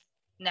 I just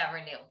never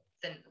knew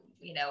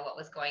what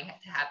was going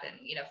to happen,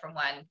 from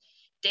one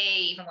day,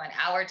 even 1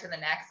 hour to the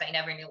next. I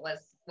never knew what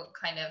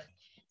kind of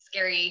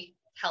scary,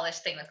 hellish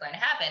thing was going to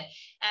happen.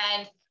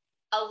 And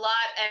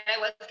I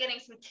was getting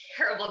some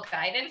terrible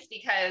guidance,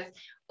 because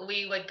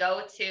we would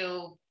go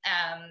to,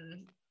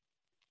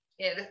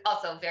 it's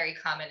also very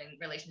common in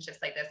relationships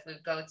like this, we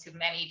would go to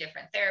many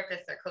different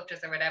therapists or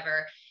coaches or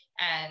whatever,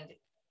 and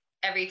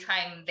every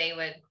time they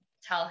would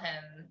tell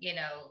him,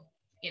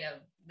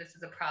 this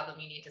is a problem,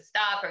 you need to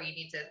stop, or you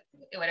need to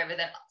whatever,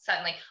 then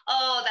suddenly,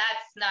 oh,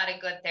 that's not a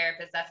good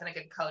therapist, that's not a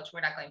good coach,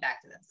 we're not going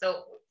back to them.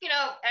 So,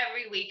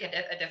 every week a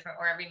different,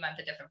 or every month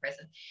a different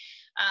person.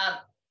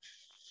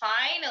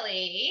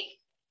 Finally,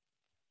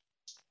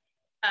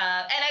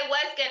 and I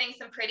was getting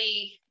some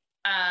pretty,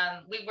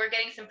 we were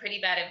getting some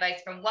pretty bad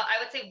advice from what I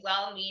would say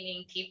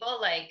well-meaning people,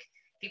 like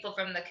people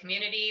from the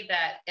community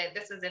that,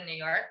 this was in New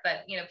York,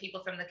 but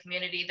people from the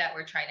community that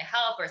were trying to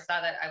help, or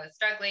saw that I was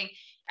struggling,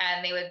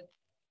 and they would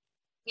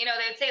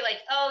say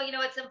like, oh,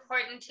 it's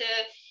important to,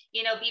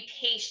 be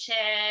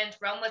patient.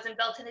 Rome wasn't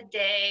built in a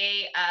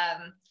day.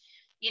 I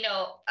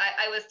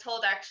was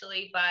told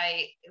actually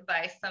by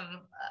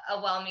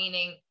a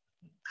well-meaning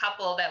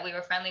couple that we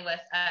were friendly with,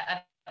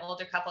 an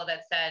older couple,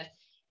 that said,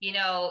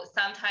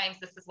 sometimes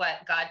this is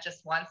what God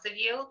just wants of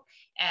you.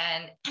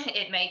 And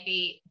it might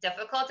be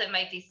difficult, it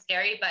might be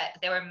scary, but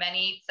there were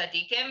many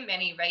tzaddikim,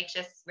 many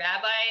righteous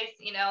rabbis,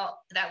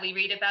 that we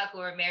read about, who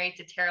were married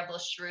to terrible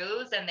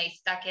shrews, and they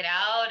stuck it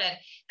out, and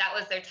that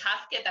was their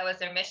tafkid, that was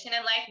their mission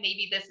in life.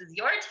 Maybe this is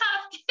your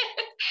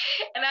tafkid.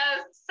 And I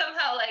was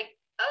somehow like,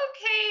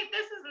 okay,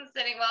 this isn't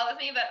sitting well with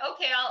me, but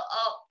okay,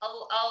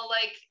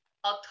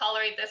 I'll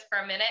tolerate this for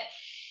a minute.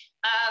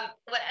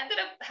 What ended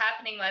up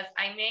happening was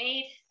I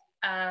made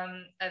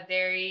a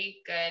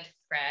very good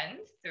friend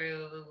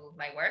through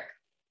my work.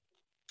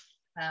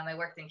 I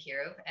worked in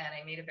Kiru, and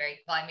I made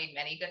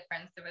many good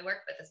friends through my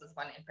work, but this was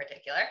one in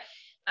particular.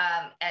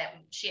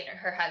 And she and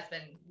her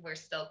husband were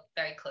still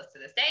very close to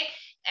this day.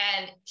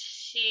 And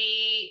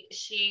she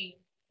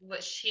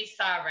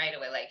saw right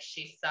away, like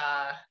she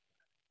saw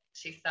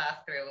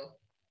through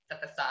the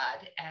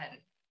facade, and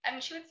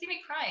she would see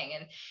me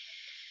crying,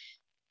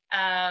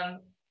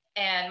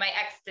 and my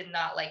ex did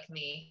not like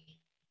me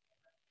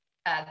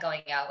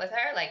going out with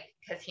her, like,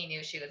 because he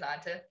knew she was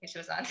onto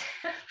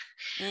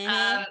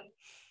Mm-hmm.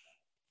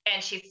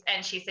 And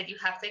she said, you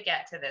have to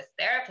get to this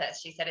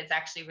therapist. She said, it's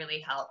actually really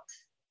helped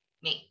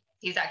me.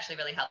 He's actually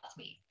really helped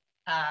me.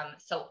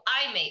 So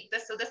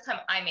this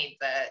time I made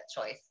the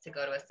choice to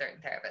go to a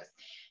certain therapist,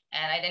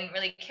 and I didn't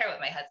really care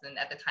what my husband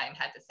at the time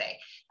had to say.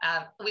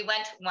 We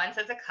went once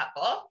as a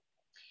couple,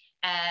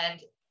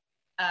 and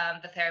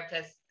the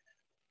therapist,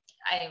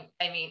 I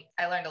mean,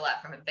 I learned a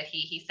lot from him, but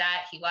he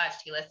sat, he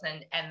watched, he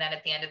listened. And then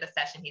at the end of the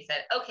session, he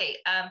said,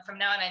 okay, from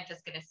now on, I'm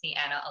just going to see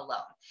Anna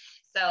alone.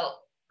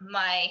 So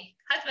my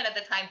husband at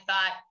the time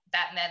thought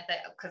that meant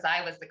that because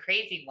I was the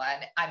crazy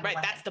one, I'm right.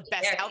 That's the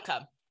best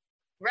outcome.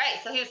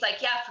 Right. So he was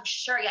like, yeah, for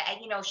sure. Yeah. And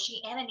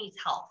Anna needs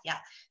help. Yeah.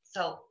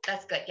 So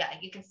that's good. Yeah.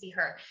 You can see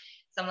her.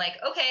 So I'm like,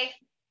 okay,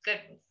 good.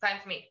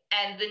 Fine for me.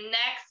 And the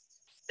next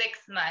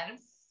 6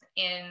 months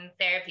in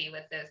therapy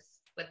with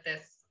this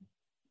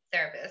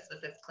therapist,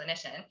 with this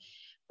clinician,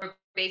 were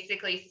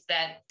basically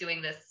spent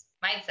doing this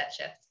mindset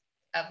shift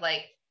of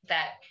like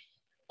that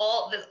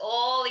all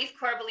these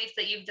core beliefs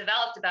that you've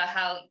developed about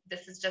how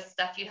this is just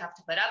stuff you have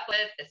to put up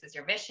with. This is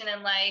your mission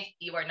in life.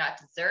 You are not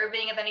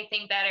deserving of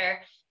anything better.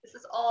 These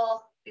are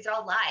all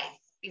lies.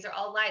 These are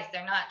all lies.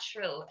 They're not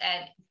true.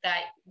 And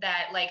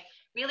that like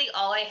really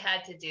all I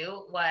had to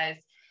do was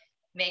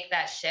make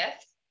that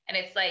shift. And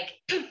it's like,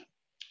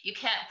 you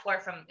can't pour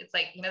from, it's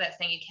like, that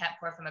saying, you can't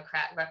pour from a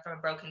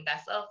broken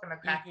vessel, from a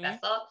cracked Mm-hmm.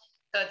 vessel.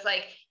 So it's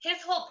like,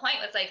 his whole point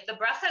was like, the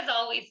bracha is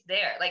always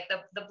there. Like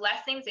the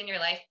blessings in your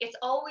life, it's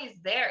always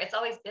there. It's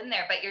always been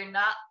there, but you're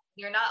not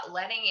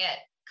letting it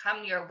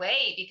come your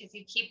way because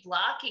you keep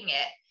blocking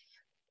it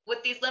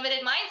with these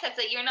limited mindsets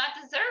that you're not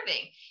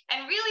deserving.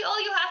 And really all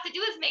you have to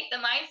do is make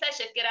the mindset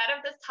shift, get out of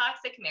this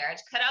toxic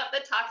marriage, cut out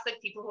the toxic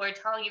people who are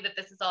telling you that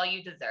this is all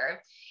you deserve.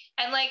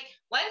 And like,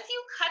 once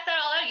you cut that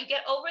all out, you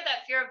get over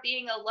that fear of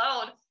being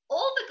alone,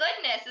 all the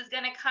goodness is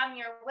going to come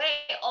your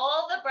way.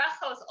 All the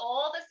brachos,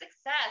 all the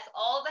success,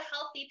 all the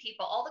healthy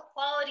people, all the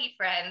quality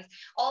friends,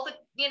 all the,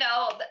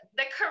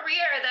 the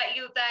career that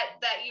you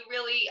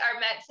really are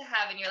meant to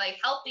have in your life,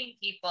 helping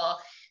people,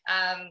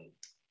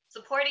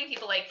 supporting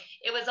people, like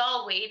it was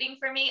all waiting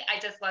for me. I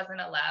just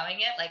wasn't allowing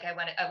it. Like I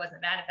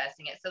wasn't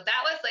manifesting it. So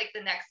that was like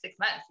the next 6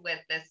 months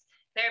with this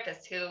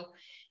therapist who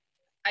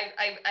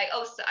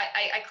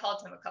I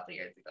called him a couple of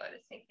years ago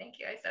to say thank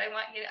you. I said, I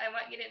want you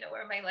to know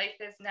where my life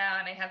is now,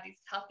 and I have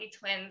these healthy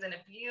twins and a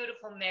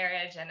beautiful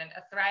marriage and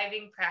a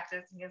thriving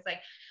practice. And he was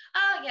like,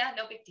 oh yeah,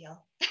 no big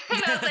deal.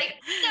 And I was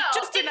like, no,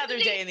 just another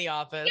day in the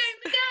office.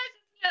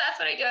 That's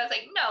what I do. I was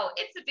like, no,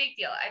 it's a big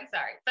deal. I'm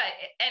sorry, but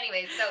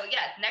anyway, so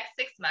yeah, next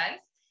 6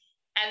 months.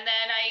 And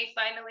then I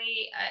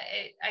finally,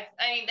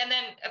 and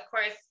then of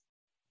course,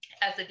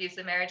 as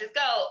abusive marriages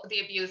go,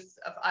 the abuse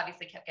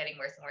obviously kept getting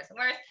worse and worse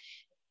and worse.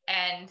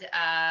 And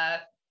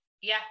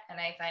and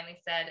I finally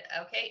said,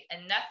 okay,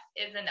 enough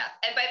is enough.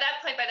 And by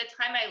that point, by the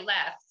time I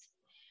left,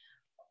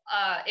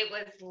 it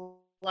was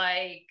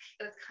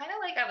kind of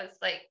like I was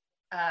like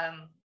I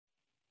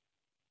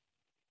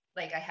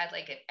had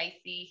like an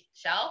icy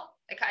shell.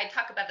 Like I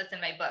talk about this in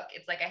my book.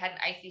 It's like I had an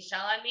icy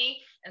shell on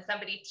me and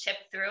somebody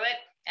chipped through it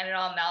and it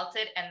all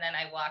melted, and then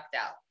I walked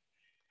out.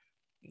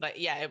 But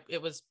yeah, it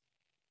was,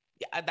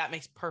 yeah, that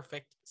makes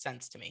perfect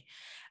sense to me.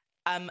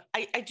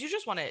 I do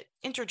just want to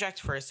interject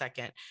for a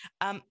second.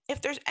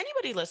 If there's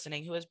anybody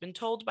listening who has been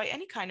told by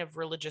any kind of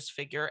religious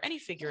figure, any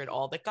figure at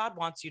all, that God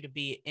wants you to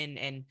be in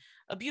an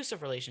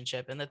abusive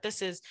relationship and that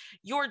this is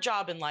your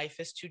job in life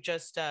is to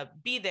just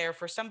be there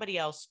for somebody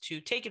else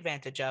to take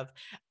advantage of,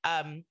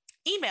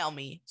 email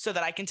me so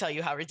that I can tell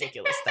you how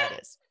ridiculous that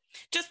is.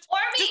 I'm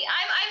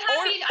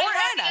happy.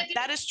 Or Anna,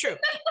 that is true.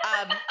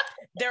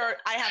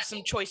 I have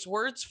some choice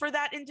words for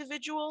that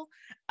individual.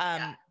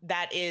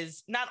 That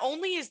is, not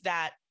only is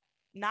that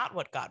not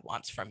what God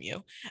wants from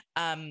you,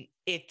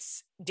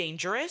 it's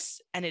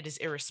dangerous and it is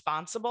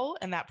irresponsible,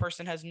 and that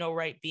person has no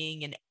right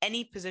being in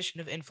any position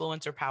of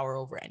influence or power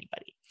over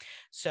anybody.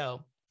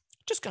 So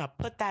just gonna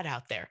put that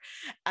out there.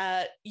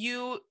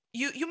 You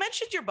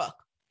mentioned your book,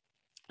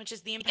 which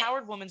is the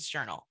Empowered Woman's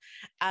Journal.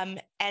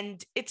 And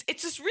it's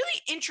this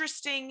really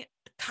interesting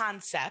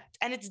concept,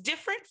 and it's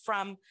different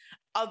from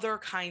other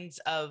kinds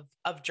of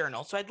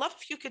journals. So I'd love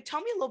if you could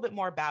tell me a little bit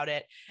more about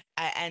it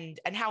and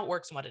how it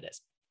works and what it is.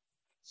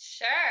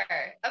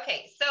 Sure.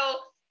 Okay. So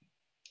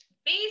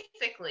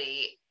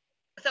basically,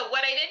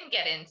 what I didn't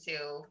get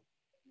into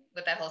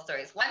with that whole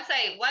story is once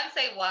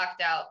I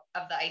walked out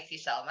of the icy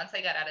shell, once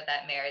I got out of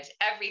that marriage,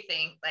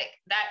 everything like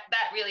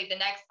that really the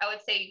next, I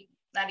would say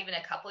not even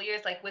a couple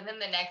years, like within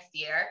the next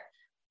year,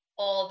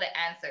 all the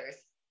answers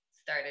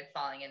started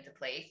falling into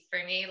place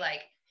for me.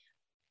 Like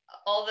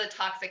all the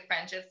toxic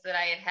friendships that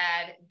I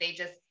had, they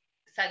just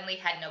suddenly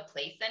had no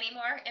place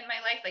anymore in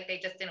my life. Like they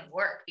just didn't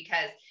work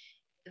because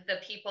the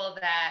people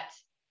that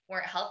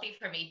weren't healthy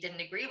for me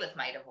didn't agree with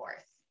my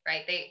divorce,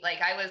 right? They like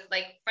I was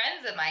like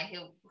friends of mine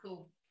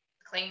who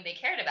claimed they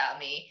cared about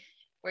me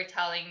were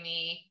telling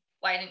me,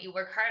 why didn't you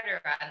work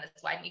harder on this?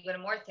 Why didn't you go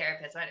to more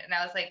therapists? And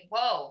I was like,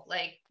 whoa,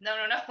 like no,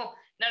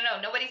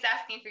 nobody's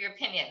asking for your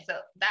opinion. So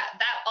that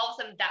all of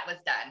a sudden that was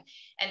done.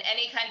 And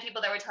any kind of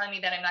people that were telling me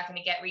that I'm not going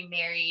to get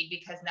remarried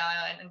because now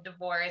I'm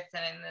divorced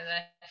and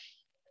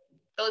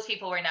those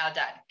people were now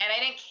done. And I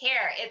didn't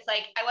care. It's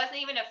like I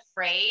wasn't even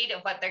afraid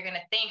of what they're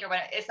going to think or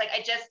what. It's like I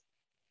just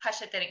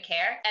hush it, didn't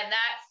care. And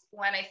that's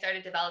when I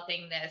started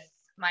developing this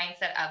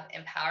mindset of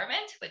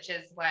empowerment, which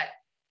is what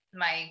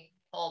my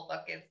whole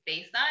book is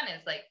based on,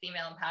 is like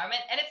female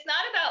empowerment. And it's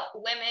not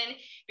about women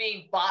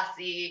being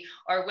bossy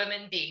or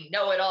women being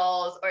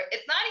know-it-alls, or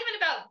it's not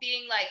even about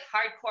being like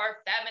hardcore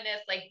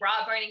feminists, like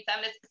bra burning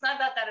feminists. It's not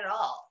about that at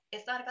all.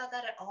 It's not about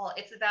that at all.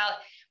 It's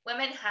about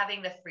women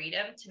having the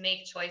freedom to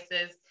make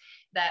choices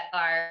that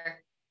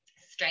are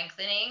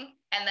strengthening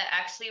and that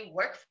actually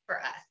work for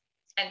us.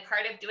 And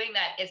part of doing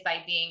that is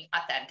by being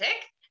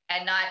authentic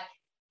and not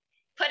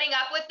putting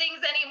up with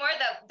things anymore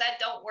that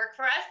don't work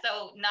for us.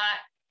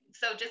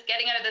 So just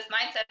getting out of this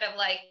mindset of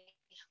like,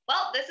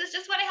 well, this is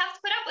just what I have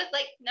to put up with.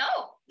 Like, no,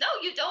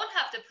 you don't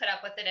have to put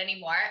up with it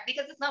anymore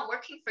because it's not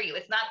working for you.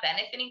 It's not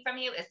benefiting from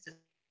you. It's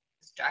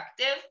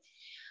destructive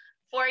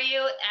for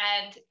you.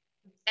 And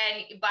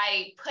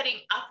by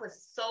putting up with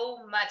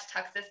so much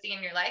toxicity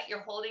in your life,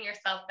 you're holding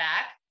yourself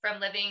back from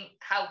living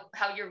how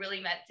you're really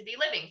meant to be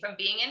living, from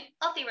being in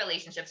healthy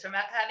relationships, from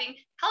having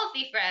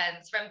healthy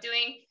friends, from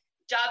doing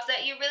jobs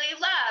that you really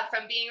love,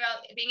 from being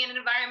in an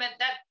environment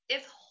that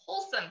is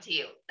wholesome to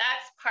you.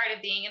 That's part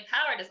of being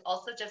empowered, is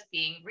also just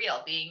being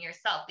real, being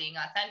yourself, being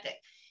authentic.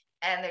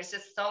 And there's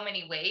just so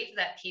many ways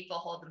that people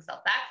hold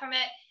themselves back from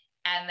it,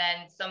 and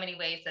then so many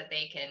ways that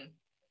they can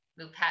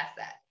move past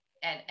that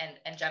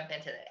and jump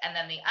into it. And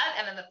then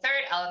the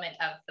third element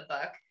of the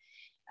book,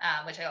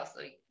 which I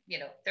also,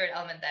 third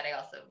element that I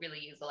also really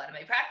use a lot in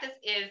my practice,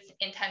 is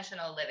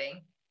intentional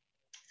living.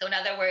 So in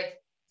other words,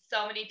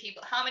 how many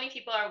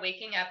people are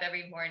waking up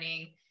every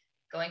morning,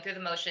 going through the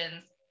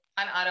motions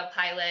on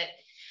autopilot,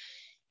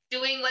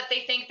 doing what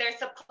they think they're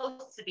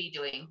supposed to be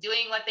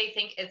doing what they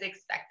think is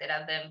expected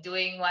of them,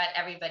 doing what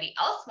everybody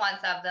else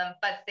wants of them,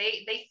 but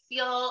they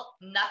feel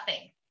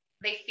nothing.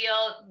 They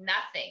feel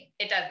nothing.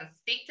 It doesn't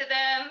speak to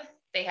them.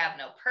 They have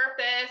no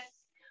purpose.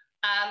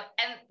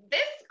 And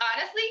this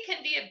honestly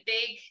can be a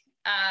big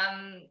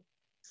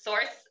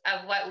source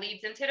of what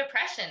leads into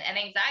depression and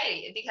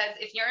anxiety, because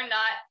if you're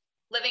not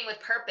living with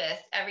purpose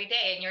every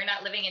day and you're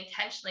not living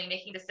intentionally,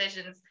 making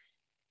decisions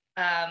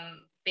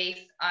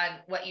based on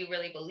what you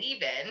really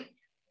believe in,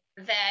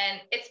 then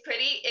it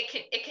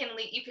can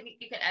lead, you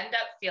can end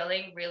up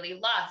feeling really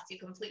lost. You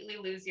completely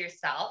lose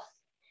yourself,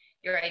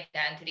 your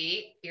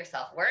identity, your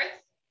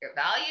self-worth, your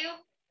value.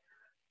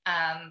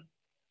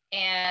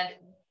 And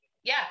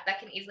yeah, that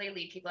can easily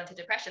lead people into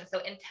depression.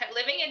 So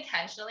living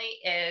intentionally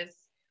is,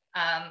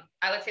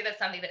 I would say that's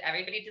something that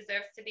everybody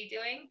deserves to be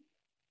doing.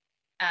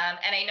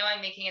 And I know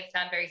I'm making it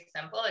sound very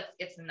simple.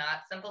 It's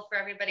not simple for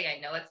everybody. I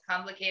know it's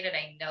complicated.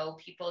 I know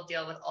people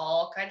deal with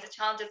all kinds of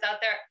challenges out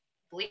there.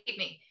 Believe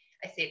me,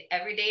 I see it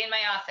every day in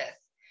my office.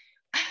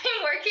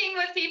 I'm working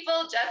with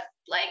people just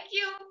like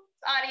you,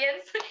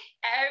 audience,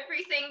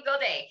 every single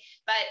day.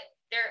 But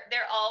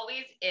there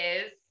always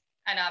is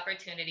an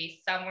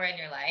opportunity somewhere in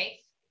your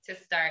life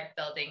to start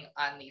building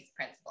on these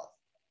principles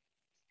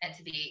and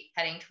to be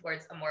heading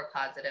towards a more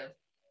positive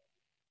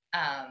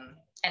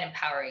and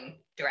empowering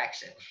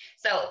direction.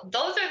 So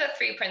those are the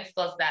three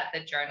principles that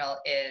the journal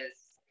is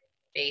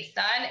based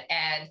on.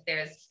 And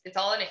it's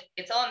all in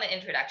the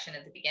introduction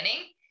at the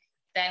beginning.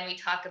 Then we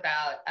talk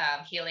about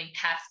healing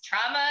past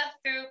trauma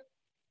through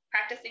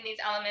practicing these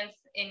elements,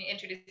 in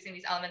introducing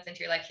these elements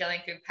into your life, healing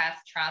through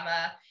past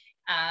trauma,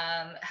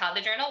 how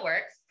the journal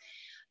works.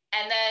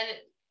 And then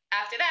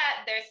after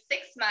that, there's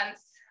 6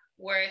 months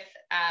worth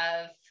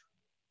of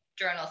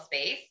journal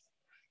space.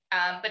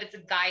 But it's a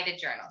guided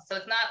journal. So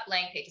it's not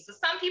blank pages. So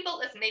some people,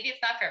 listen, maybe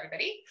it's not for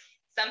everybody.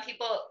 Some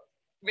people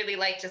really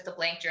like just a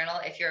blank journal.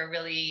 If you're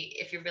really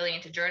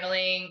into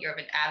journaling, you're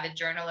an avid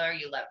journaler,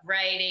 you love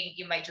writing,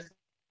 you might just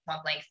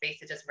want blank space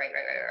to just write.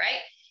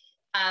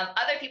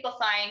 Other people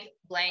find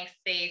blank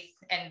space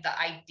and the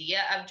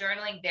idea of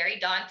journaling very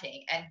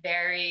daunting and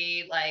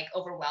very like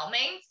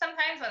overwhelming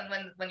sometimes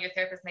when your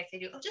therapist might say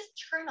to you, oh, just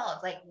journal.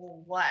 It's like,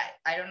 well, what?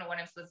 I don't know what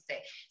I'm supposed to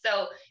say.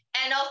 So,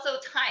 and also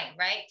time,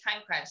 right?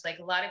 Time crunch. Like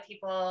a lot of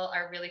people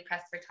are really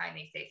pressed for time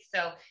these days.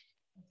 So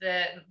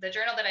the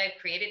journal that I've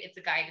created, it's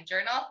a guided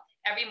journal.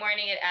 Every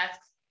morning it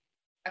asks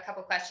a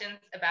couple questions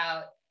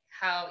about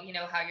how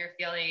you're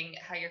feeling,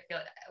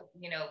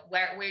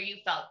 where you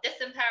felt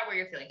disempowered, where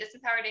you're feeling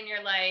disempowered in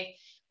your life.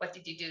 What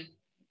did you do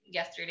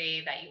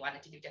yesterday that you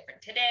wanted to do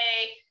different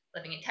today?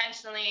 Living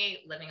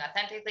intentionally, living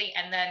authentically.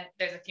 And then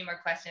there's a few more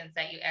questions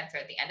that you answer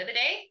at the end of the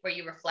day where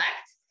you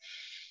reflect.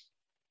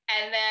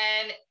 And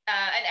then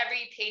and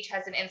every page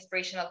has an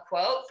inspirational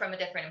quote from a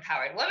different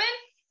empowered woman,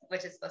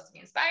 which is supposed to be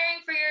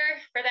inspiring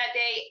for that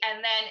day.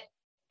 And then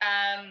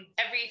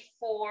every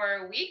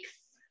 4 weeks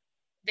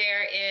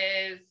there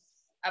is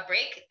a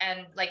break,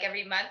 and like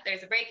every month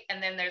there's a break,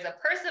 and then there's a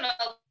personal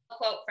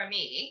quote from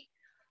me,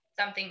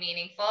 something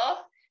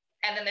meaningful,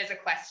 and then there's a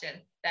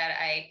question that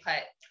I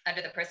put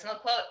under the personal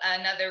quote,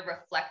 another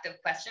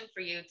reflective question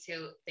for you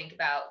to think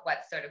about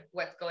what's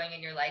going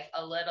in your life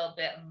a little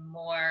bit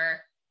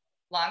more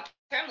long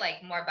term,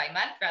 like more by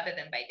month rather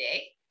than by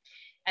day.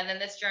 And then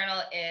this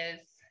journal is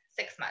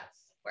 6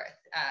 months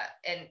worth,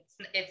 and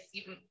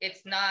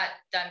it's not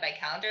done by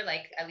calendar.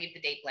 Like I leave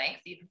the date blank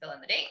so you can fill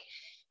in the date.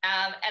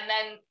 And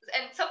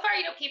so far,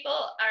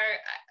 people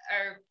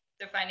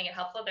they're finding it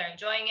helpful. They're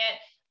enjoying it.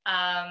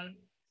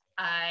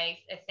 I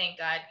thank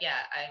God.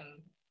 Yeah,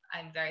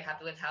 I'm very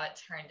happy with how it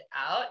turned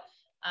out.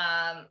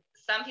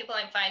 Some people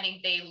I'm finding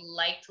they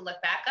like to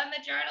look back on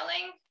the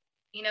journaling.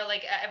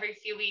 Like every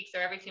few weeks or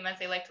every few months,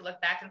 they like to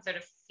look back and sort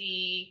of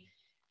see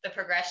the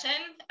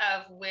progression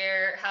of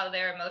how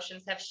their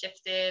emotions have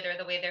shifted or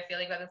the way they're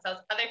feeling about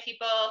themselves. Other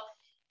people,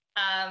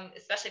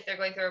 especially if they're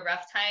going through a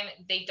rough time,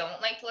 they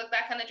don't like to look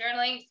back on the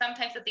journaling.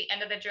 Sometimes at the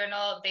end of the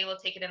journal, they will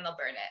take it and they'll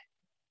burn it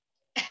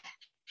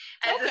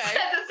as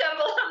a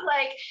symbol of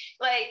like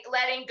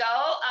letting go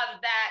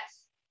of that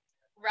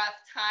rough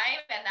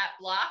time and that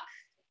block.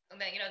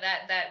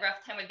 That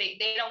rough time where they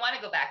don't want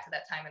to go back to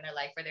that time in their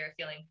life where they were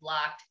feeling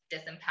blocked,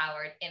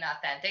 disempowered,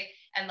 inauthentic,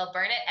 and they'll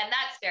burn it, and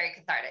that's very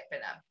cathartic for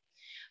them.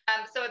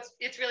 So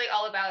it's really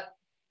all about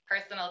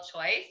personal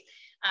choice.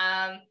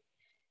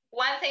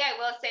 One thing I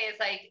will say is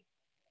like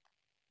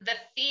the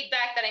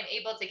feedback that I'm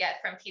able to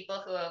get from people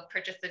who have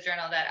purchased the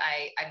journal that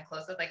I'm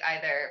close with, like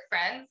either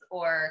friends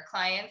or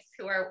clients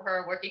who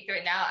are working through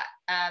it now,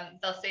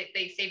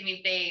 they say to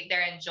me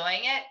they're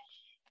enjoying it.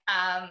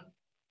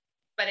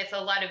 But it's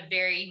a lot of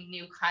very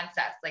new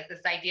concepts, like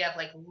this idea of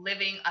like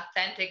living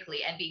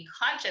authentically and being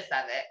conscious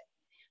of it,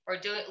 or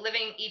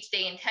living each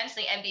day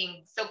intentionally and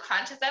being so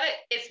conscious of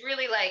it. It's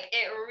really like,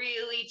 it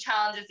really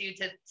challenges you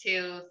to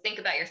think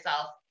about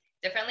yourself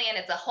differently. And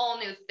it's a whole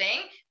new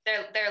thing.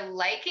 They're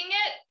liking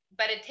it,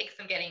 but it takes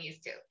some getting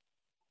used to.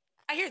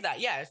 I hear that.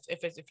 Yeah.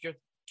 If you're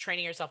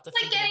training yourself to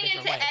think in a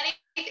different way.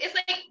 It's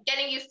like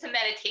getting used to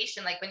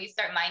meditation. Like when you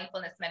start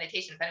mindfulness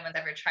meditation, if anyone's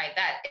ever tried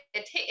that,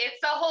 it's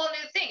a whole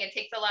new thing. It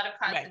takes a lot of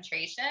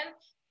concentration,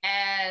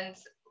 and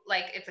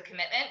like it's a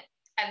commitment.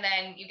 And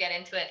then you get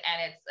into it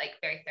and it's like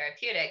very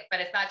therapeutic, but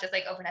it's not just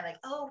like overnight, like,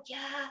 oh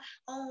yeah,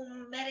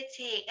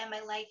 meditate and my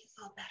life is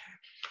all better.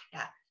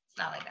 Yeah. It's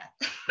not like that.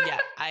 Yeah,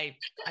 I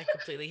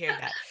completely hear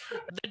that.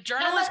 The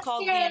journal is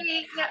called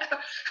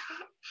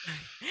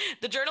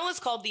the journal is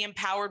called the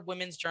Empowered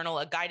Women's Journal,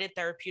 a guided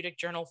therapeutic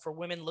journal for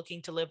women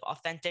looking to live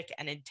authentic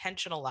and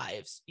intentional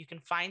lives. You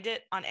can find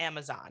it on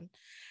Amazon.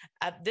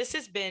 This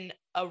has been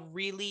a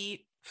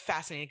really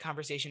fascinating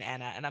conversation,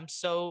 Anna, and I'm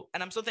so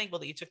thankful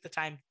that you took the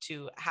time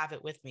to have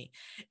it with me.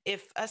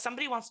 If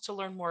somebody wants to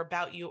learn more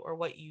about you or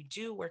what you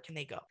do, where can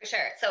they go? For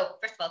sure. So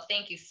first of all,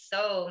 thank you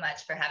so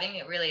much for having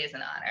me. It really is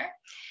an honor.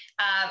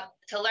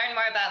 To learn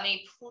more about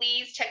me,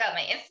 please check out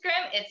my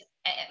Instagram.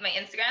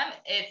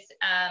 It's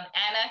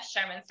Anna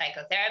Sherman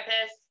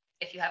Psychotherapist.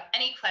 If you have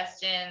any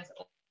questions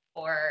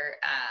or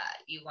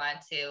you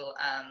want to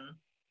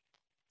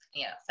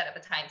set up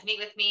a time to meet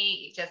with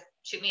me, just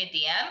shoot me a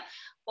DM.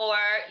 Or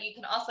you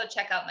can also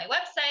check out my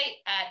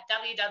website at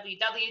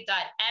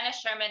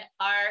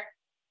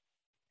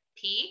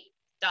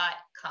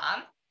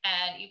www.annashermanrp.com.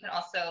 And you can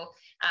also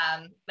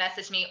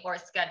message me or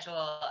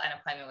schedule an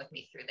appointment with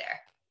me through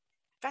there.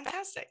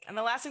 Fantastic. And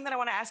the last thing that I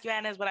want to ask you,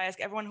 Anna, is what I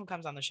ask everyone who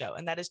comes on the show.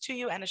 And that is, to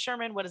you, Anna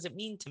Sherman, what does it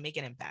mean to make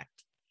an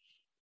impact?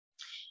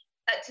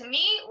 To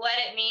me, what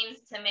it means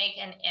to make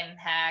an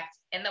impact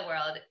in the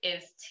world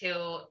is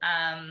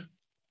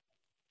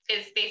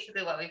is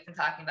basically what we've been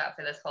talking about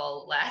for this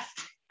whole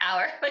last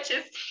hour, which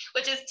is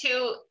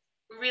to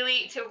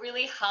really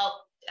help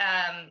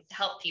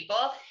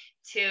people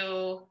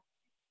to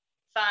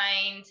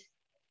find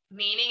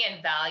meaning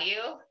and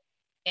value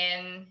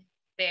in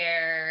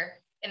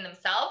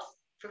themselves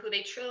for who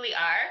they truly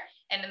are,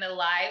 and in the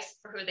lives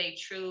in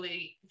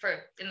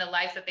the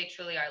lives that they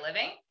truly are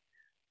living,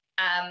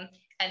 and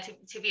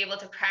to be able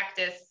to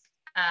practice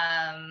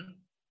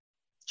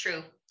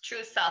true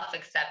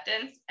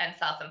self-acceptance and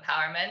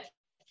self-empowerment,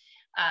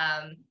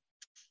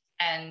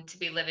 and to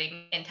be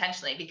living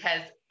intentionally,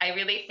 because I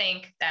really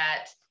think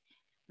that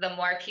the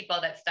more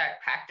people that start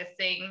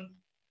practicing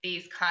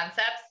these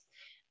concepts,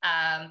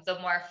 the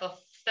more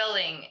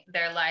fulfilling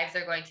their lives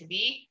are going to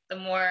be, the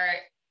more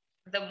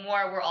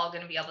we're all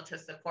going to be able to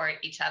support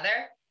each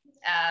other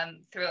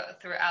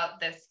throughout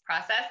this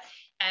process.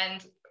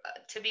 And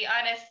to be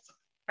honest,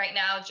 right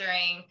now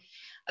during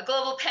a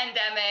global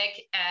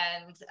pandemic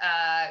and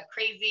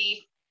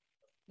crazy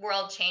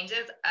world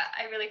changes,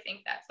 I really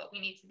think that's what we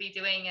need to be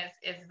doing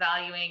is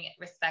valuing,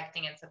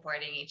 respecting, and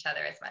supporting each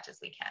other as much as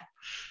we can.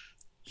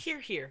 Hear,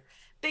 hear.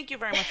 Thank you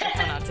very much for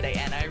coming on today,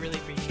 Anna. I really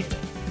appreciate it.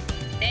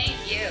 Thank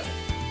you.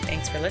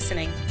 Thanks for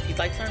listening. If you'd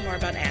like to learn more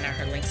about Anna,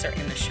 her links are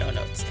in the show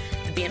notes.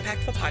 The Be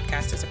Impactful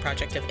podcast is a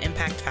project of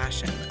Impact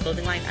Fashion, the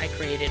clothing line I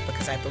created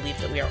because I believe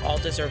that we are all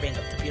deserving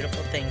of the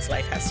beautiful things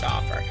life has to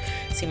offer.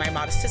 See my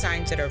modest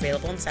designs that are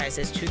available in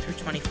sizes 2 through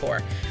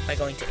 24 by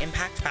going to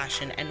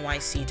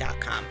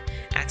impactfashionnyc.com.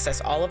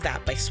 Access all of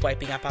that by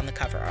swiping up on the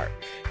cover art.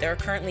 There are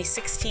currently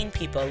 16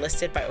 people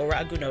listed by Ora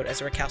Agunot as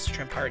a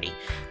recalcitrant party.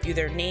 View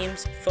their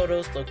names,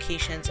 photos,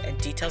 locations, and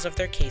details of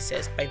their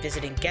cases by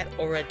visiting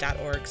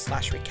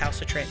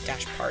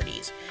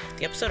getora.org/recalcitrant-parties.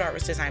 The episode art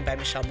was designed by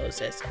Michelle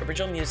Moses.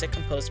 Original music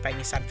composed by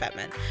Nissan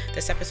Fetman.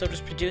 This episode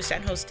was produced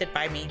and hosted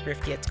by me,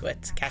 Rifki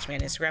Itzkowitz. Catch me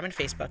on Instagram and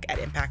Facebook at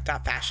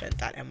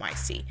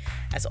impact.fashion.nyc.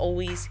 As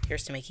always,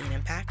 here's to making an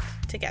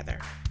impact together.